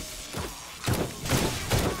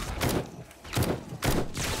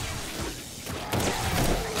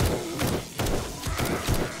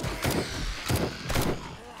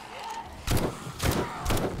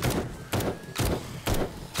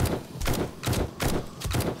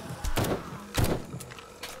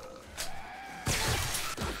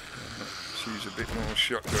 Use a bit more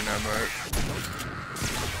shotgun ammo.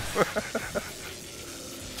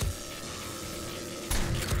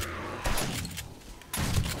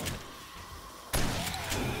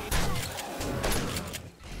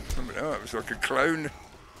 Oh, it was like a clone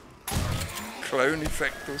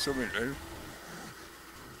effect or something, though.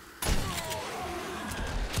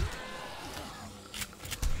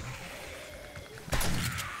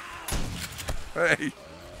 Hey.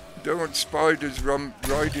 Don't want spiders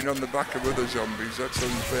riding on the back of other zombies, that's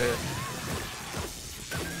unfair.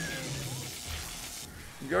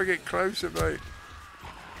 You gotta get closer, mate.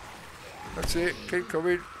 That's it, keep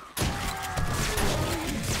coming.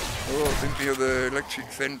 Oh, I think the other electric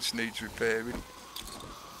fence needs repairing.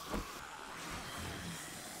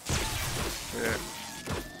 Yeah.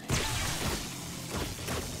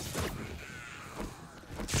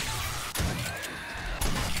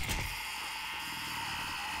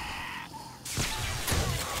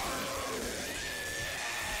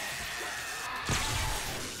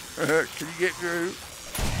 Can you get through?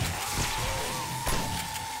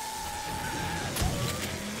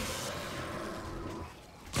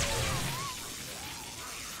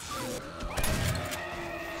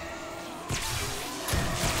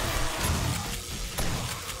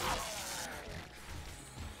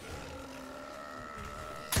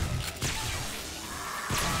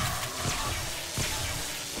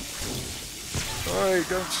 Oi,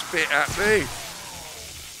 don't spit at me.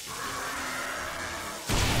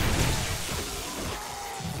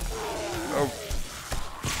 Oh,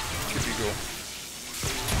 typical.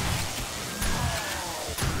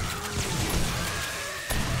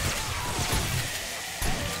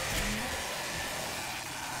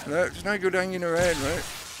 No, it's no good hanging around, right?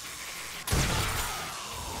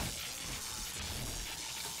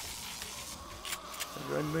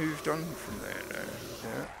 Have I moved on from there now?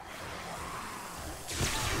 Yeah.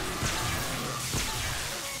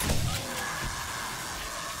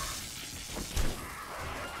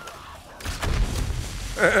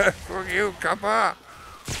 Fuck you, kappa!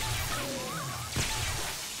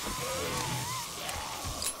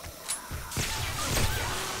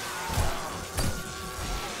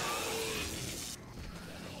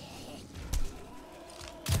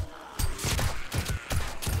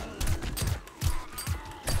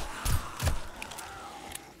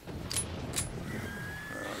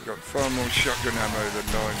 I've got far more shotgun ammo than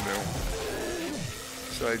 9mm.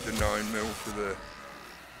 Save the 9mm for the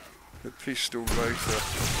pistol later.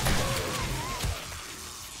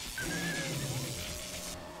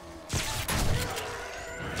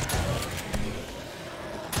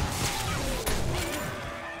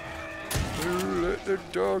 Ooh, let the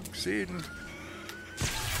dogs in.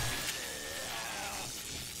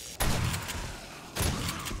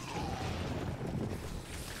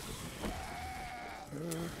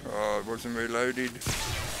 Oh, it wasn't reloaded.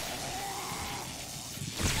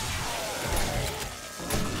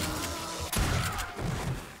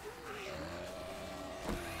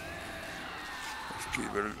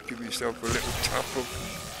 give yourself a little tap up.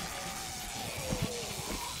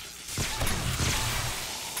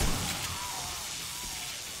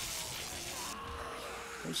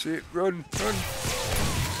 That's it, run, run.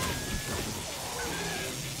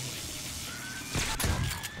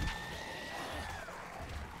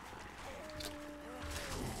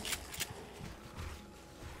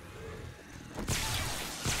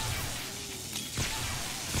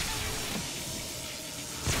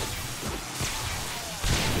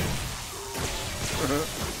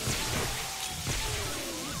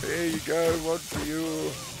 There you go, one for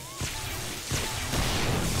you.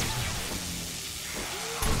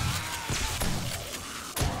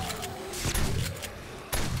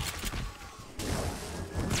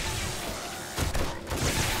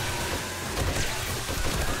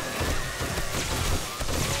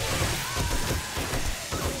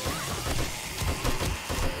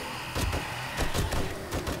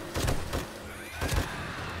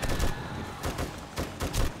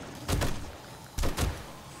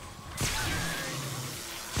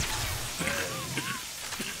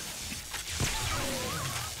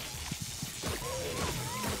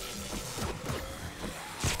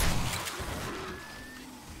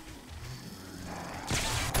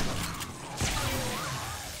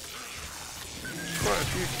 Quite a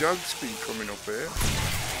few dogs been coming up here.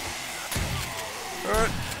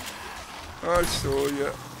 Right, I saw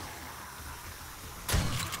you.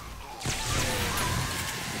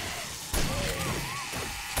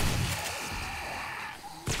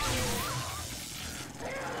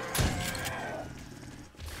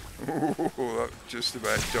 Oh, that just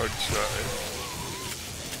about dodged that.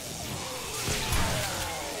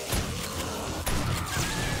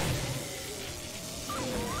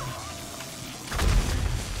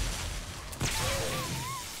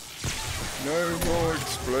 No more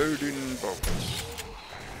exploding bombs.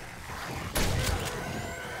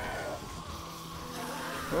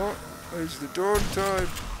 Oh, there's the dawn time.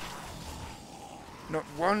 Not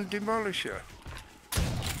one demolisher.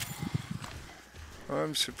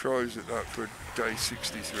 I'm surprised at that for day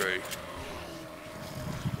 63.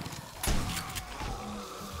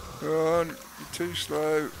 Come on, you're too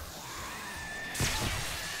slow.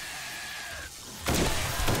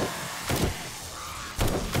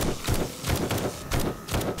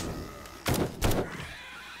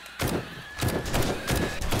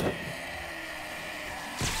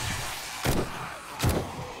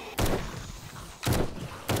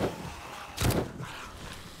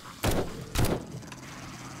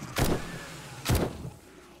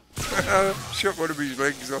 Shot one of his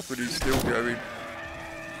legs off and he's still going.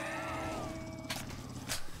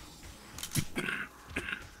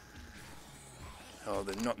 Oh,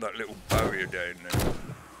 there's not that little barrier down there.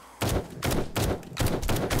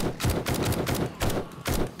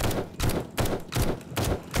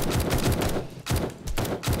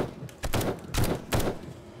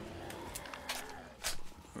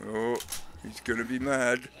 Oh, he's gonna be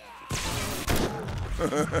mad.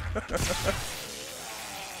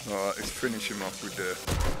 Alright, let's finish him off with the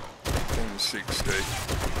 160.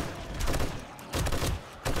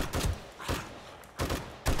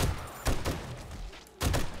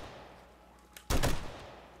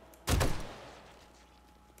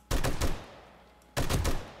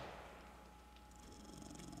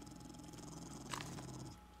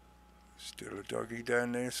 Still a doggy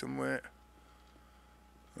down there somewhere.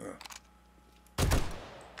 Oh.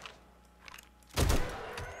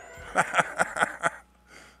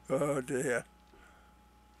 Oh dear.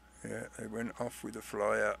 Yeah, they went off with a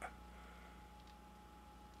flyer.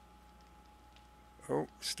 Oh,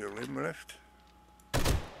 still him left.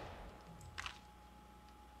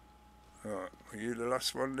 Alright, were you the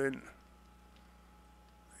last one then?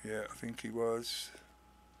 Yeah, I think he was.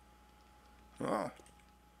 Oh,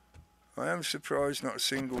 I am surprised not a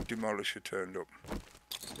single demolisher turned up.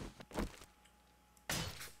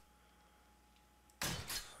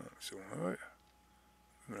 That's alright.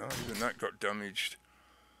 No, even that got damaged.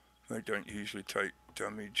 They don't usually take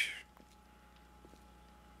damage.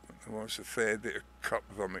 There was a fair bit of cup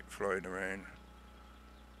vomit flying around.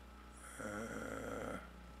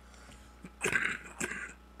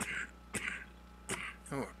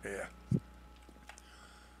 Oh dear.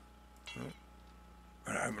 Oh.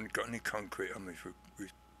 I haven't got any concrete on me for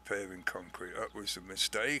repairing concrete. That was a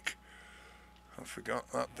mistake. I forgot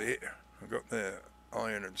that bit. I got the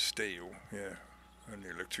iron and steel, yeah. And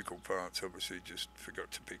the electrical parts, obviously, just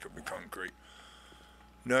forgot to pick up the concrete.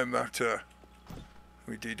 No matter,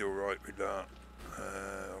 we did alright with that.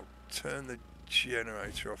 I'll turn the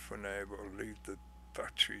generator off for now, but I'll leave the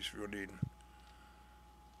batteries running.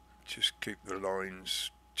 Just keep the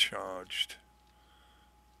lines charged.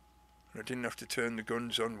 I didn't have to turn the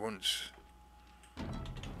guns on once.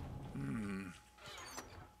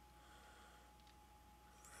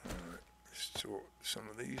 Alright, let's sort some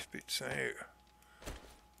of these bits out.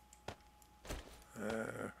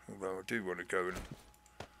 Although I do want to go and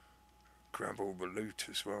grab all the loot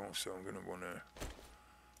as well, so I'm going to want to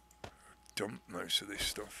dump most of this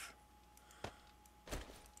stuff.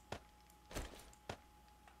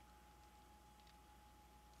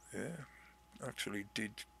 Yeah, actually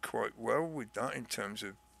did quite well with that in terms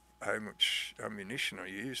of how much ammunition I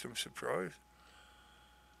used. I'm surprised.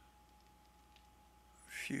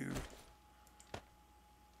 A few,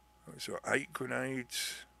 so 8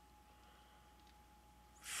 grenades,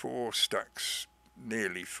 4 stacks,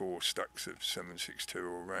 nearly 4 stacks of 7.62,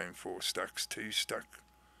 or around 4 stacks, 2 stack,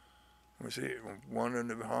 was it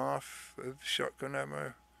 1.5 of shotgun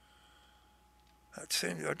ammo? That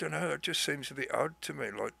seems, I don't know, it just seems a bit odd to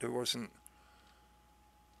me, like there wasn't,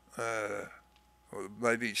 or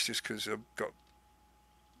maybe it's just because I've got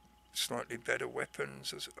slightly better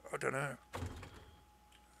weapons, I don't know.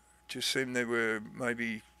 Just seemed they were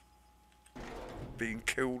maybe being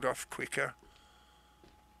killed off quicker.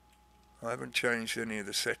 I haven't changed any of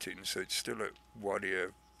the settings, so it's still at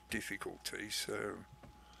warrior difficulty, so...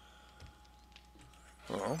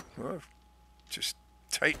 Well, just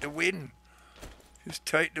take the win. Just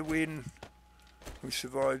take the win. We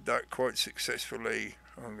survived that quite successfully.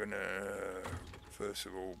 I'm going to, first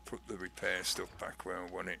of all, put the repair stuff back where I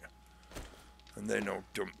want it. And then I'll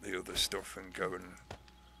dump the other stuff and go and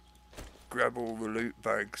grab all the loot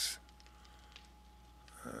bags.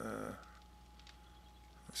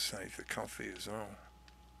 Save the coffee as well.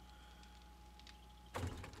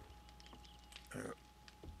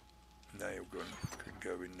 Nail gun can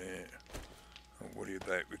go in there. I'll worry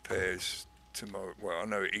about repairs tomorrow. Well, I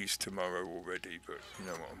know it is tomorrow already, but you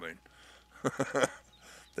know what I mean.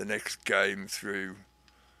 The next game through,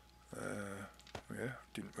 yeah,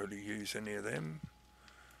 didn't really use any of them.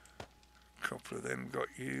 A couple of them got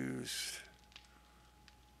used.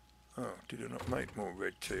 Oh, did I not make more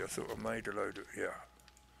red tea? I thought I made a load of, yeah.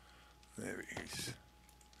 There it is.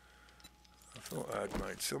 I thought I had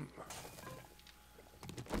made some.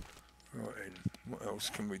 Right then, what else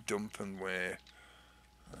can we dump and where?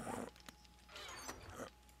 That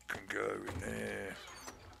can go in there.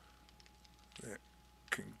 That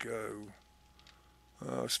can go.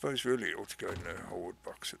 I suppose really it ought to go in the horde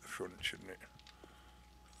box at the front, shouldn't it?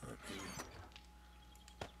 Let me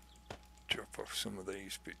drop off some of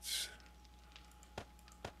these bits.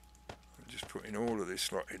 I'm just putting all of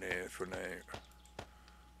this lot in here for now.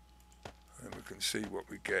 And we can see what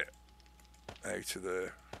we get out of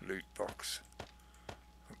the loot box.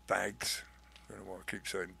 Bags. I don't know why I keep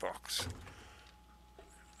saying box.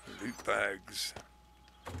 Loot bags.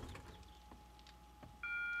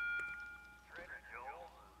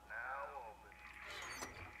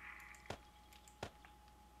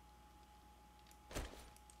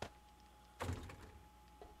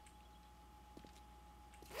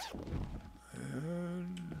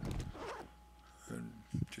 And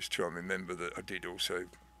just try and remember that I did also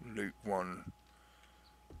loot one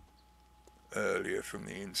earlier from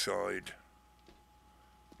the inside.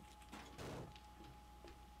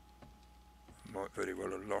 Might very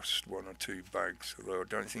well have lost 1 or 2 bags, although I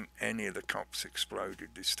don't think any of the cops exploded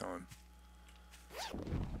this time.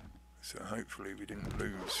 So hopefully we didn't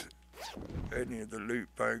lose any of the loot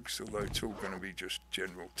bags, although it's all going to be just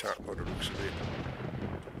general tap by the looks of it.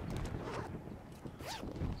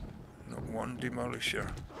 Not one demolisher.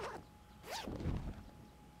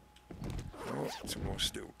 Oh, some more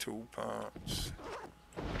steel tool parts.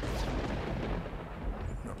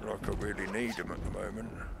 Not like I really need them at the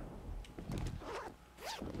moment.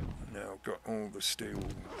 Now I've got all the steel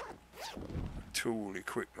tool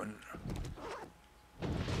equipment.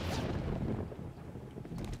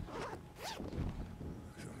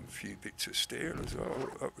 Some few bits of steel as well.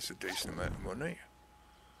 That was a decent amount of money.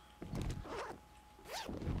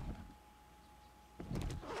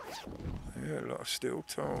 Yeah, a lot of steel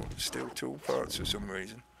tool parts for some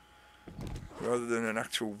reason. Rather than an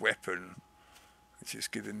actual weapon, it's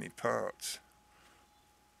just giving me parts.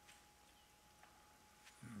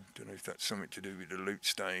 Don't know if that's something to do with the loot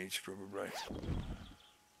stage, probably.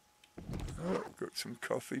 Oh, got some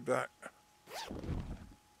coffee back.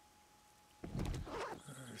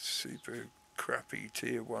 Super crappy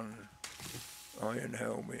tier 1 iron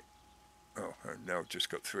helmet. Oh, and now I've just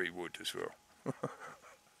got 3 wood as well.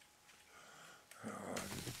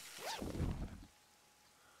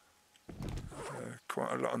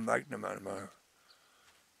 Quite a lot of magnum ammo.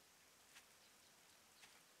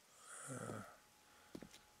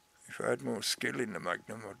 If If I had more skill in the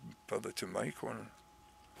Magnum, I'd bother to make one.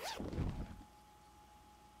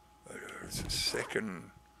 It's a second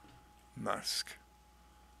mask.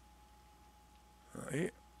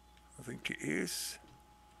 Right, I think it is.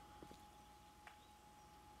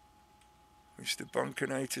 Mr.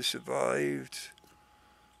 Bunkernator survived.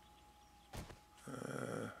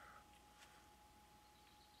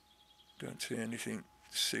 Don't see anything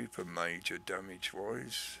super major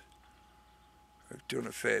damage-wise. I've done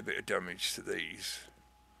a fair bit of damage to these.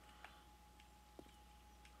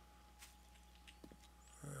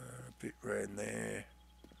 A bit round there.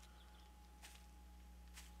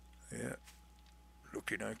 Yeah,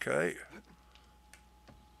 looking okay.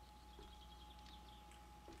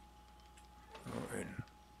 Not in.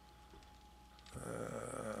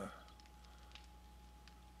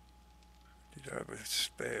 Did I have a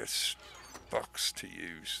spare box to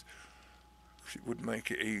use? It would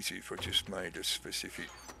make it easy if I just made a specific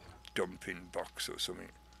dumping box or something.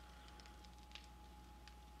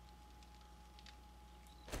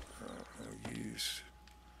 I'll use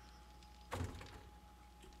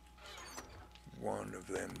one of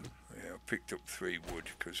them. Yeah, I picked up 3 wood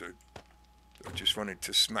because I just wanted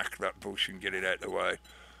to smack that bush and get it out of the way.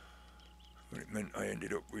 But it meant I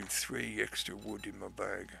ended up with 3 extra wood in my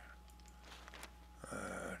bag.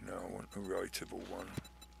 No, I want a writable one.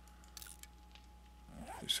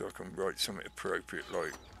 So I can write something appropriate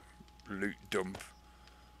like loot dump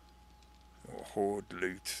or horde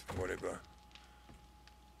loot, whatever.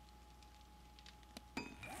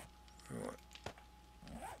 Right.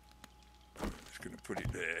 I'm just going to put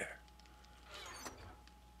it there.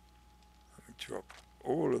 Let me drop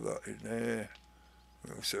all of that in there.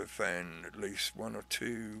 We also found at least 1 or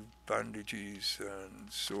 2 bandages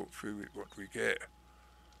and sort through it what we get.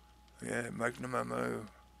 Yeah, magnum ammo.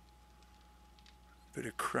 Bit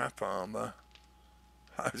of crap armour,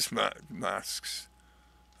 hazmat masks,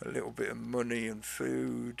 a little bit of money and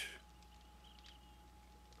food.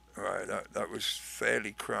 Right, that was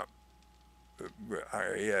fairly crap.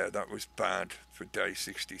 Yeah, that was bad for day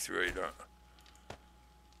 63.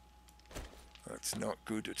 That's not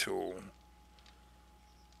good at all.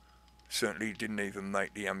 Certainly didn't even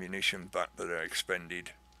make the ammunition back that I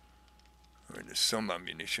expended. I mean, there's some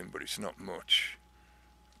ammunition, but it's not much.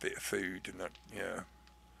 Bit of food and that, yeah.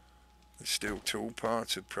 The steel tool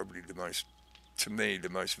parts are probably the most, to me, the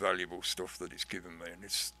most valuable stuff that it's given me, and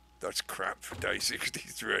that's crap for day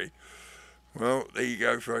 63. Well, there you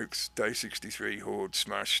go, folks. Day 63 horde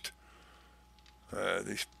smashed.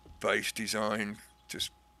 This base design just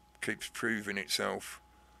keeps proving itself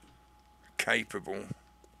capable,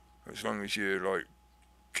 as long as you're like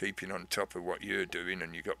keeping on top of what you're doing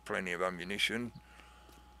and you've got plenty of ammunition.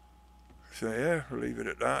 So yeah, I'll leave it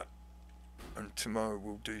at that, and tomorrow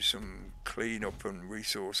we'll do some clean up and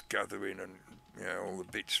resource gathering and, you know, all the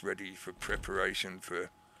bits ready for preparation for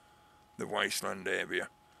the wasteland area,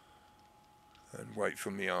 and wait for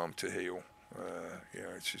my arm to heal. Yeah,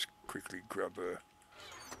 let's just quickly grab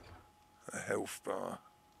a health bar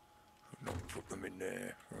and not put them in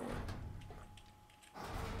there. Right.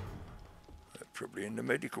 They're probably in the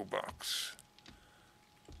medical box.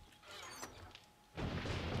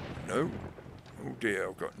 No. Oh dear,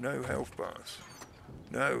 I've got no health bars.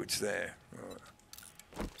 No, it's there.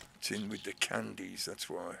 Right. It's in with the candies, that's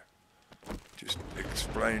why. Just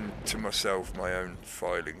explain to myself my own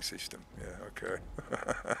filing system. Yeah, okay.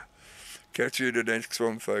 Catch you in the next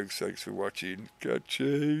one, folks. Thanks for watching.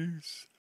 Catches.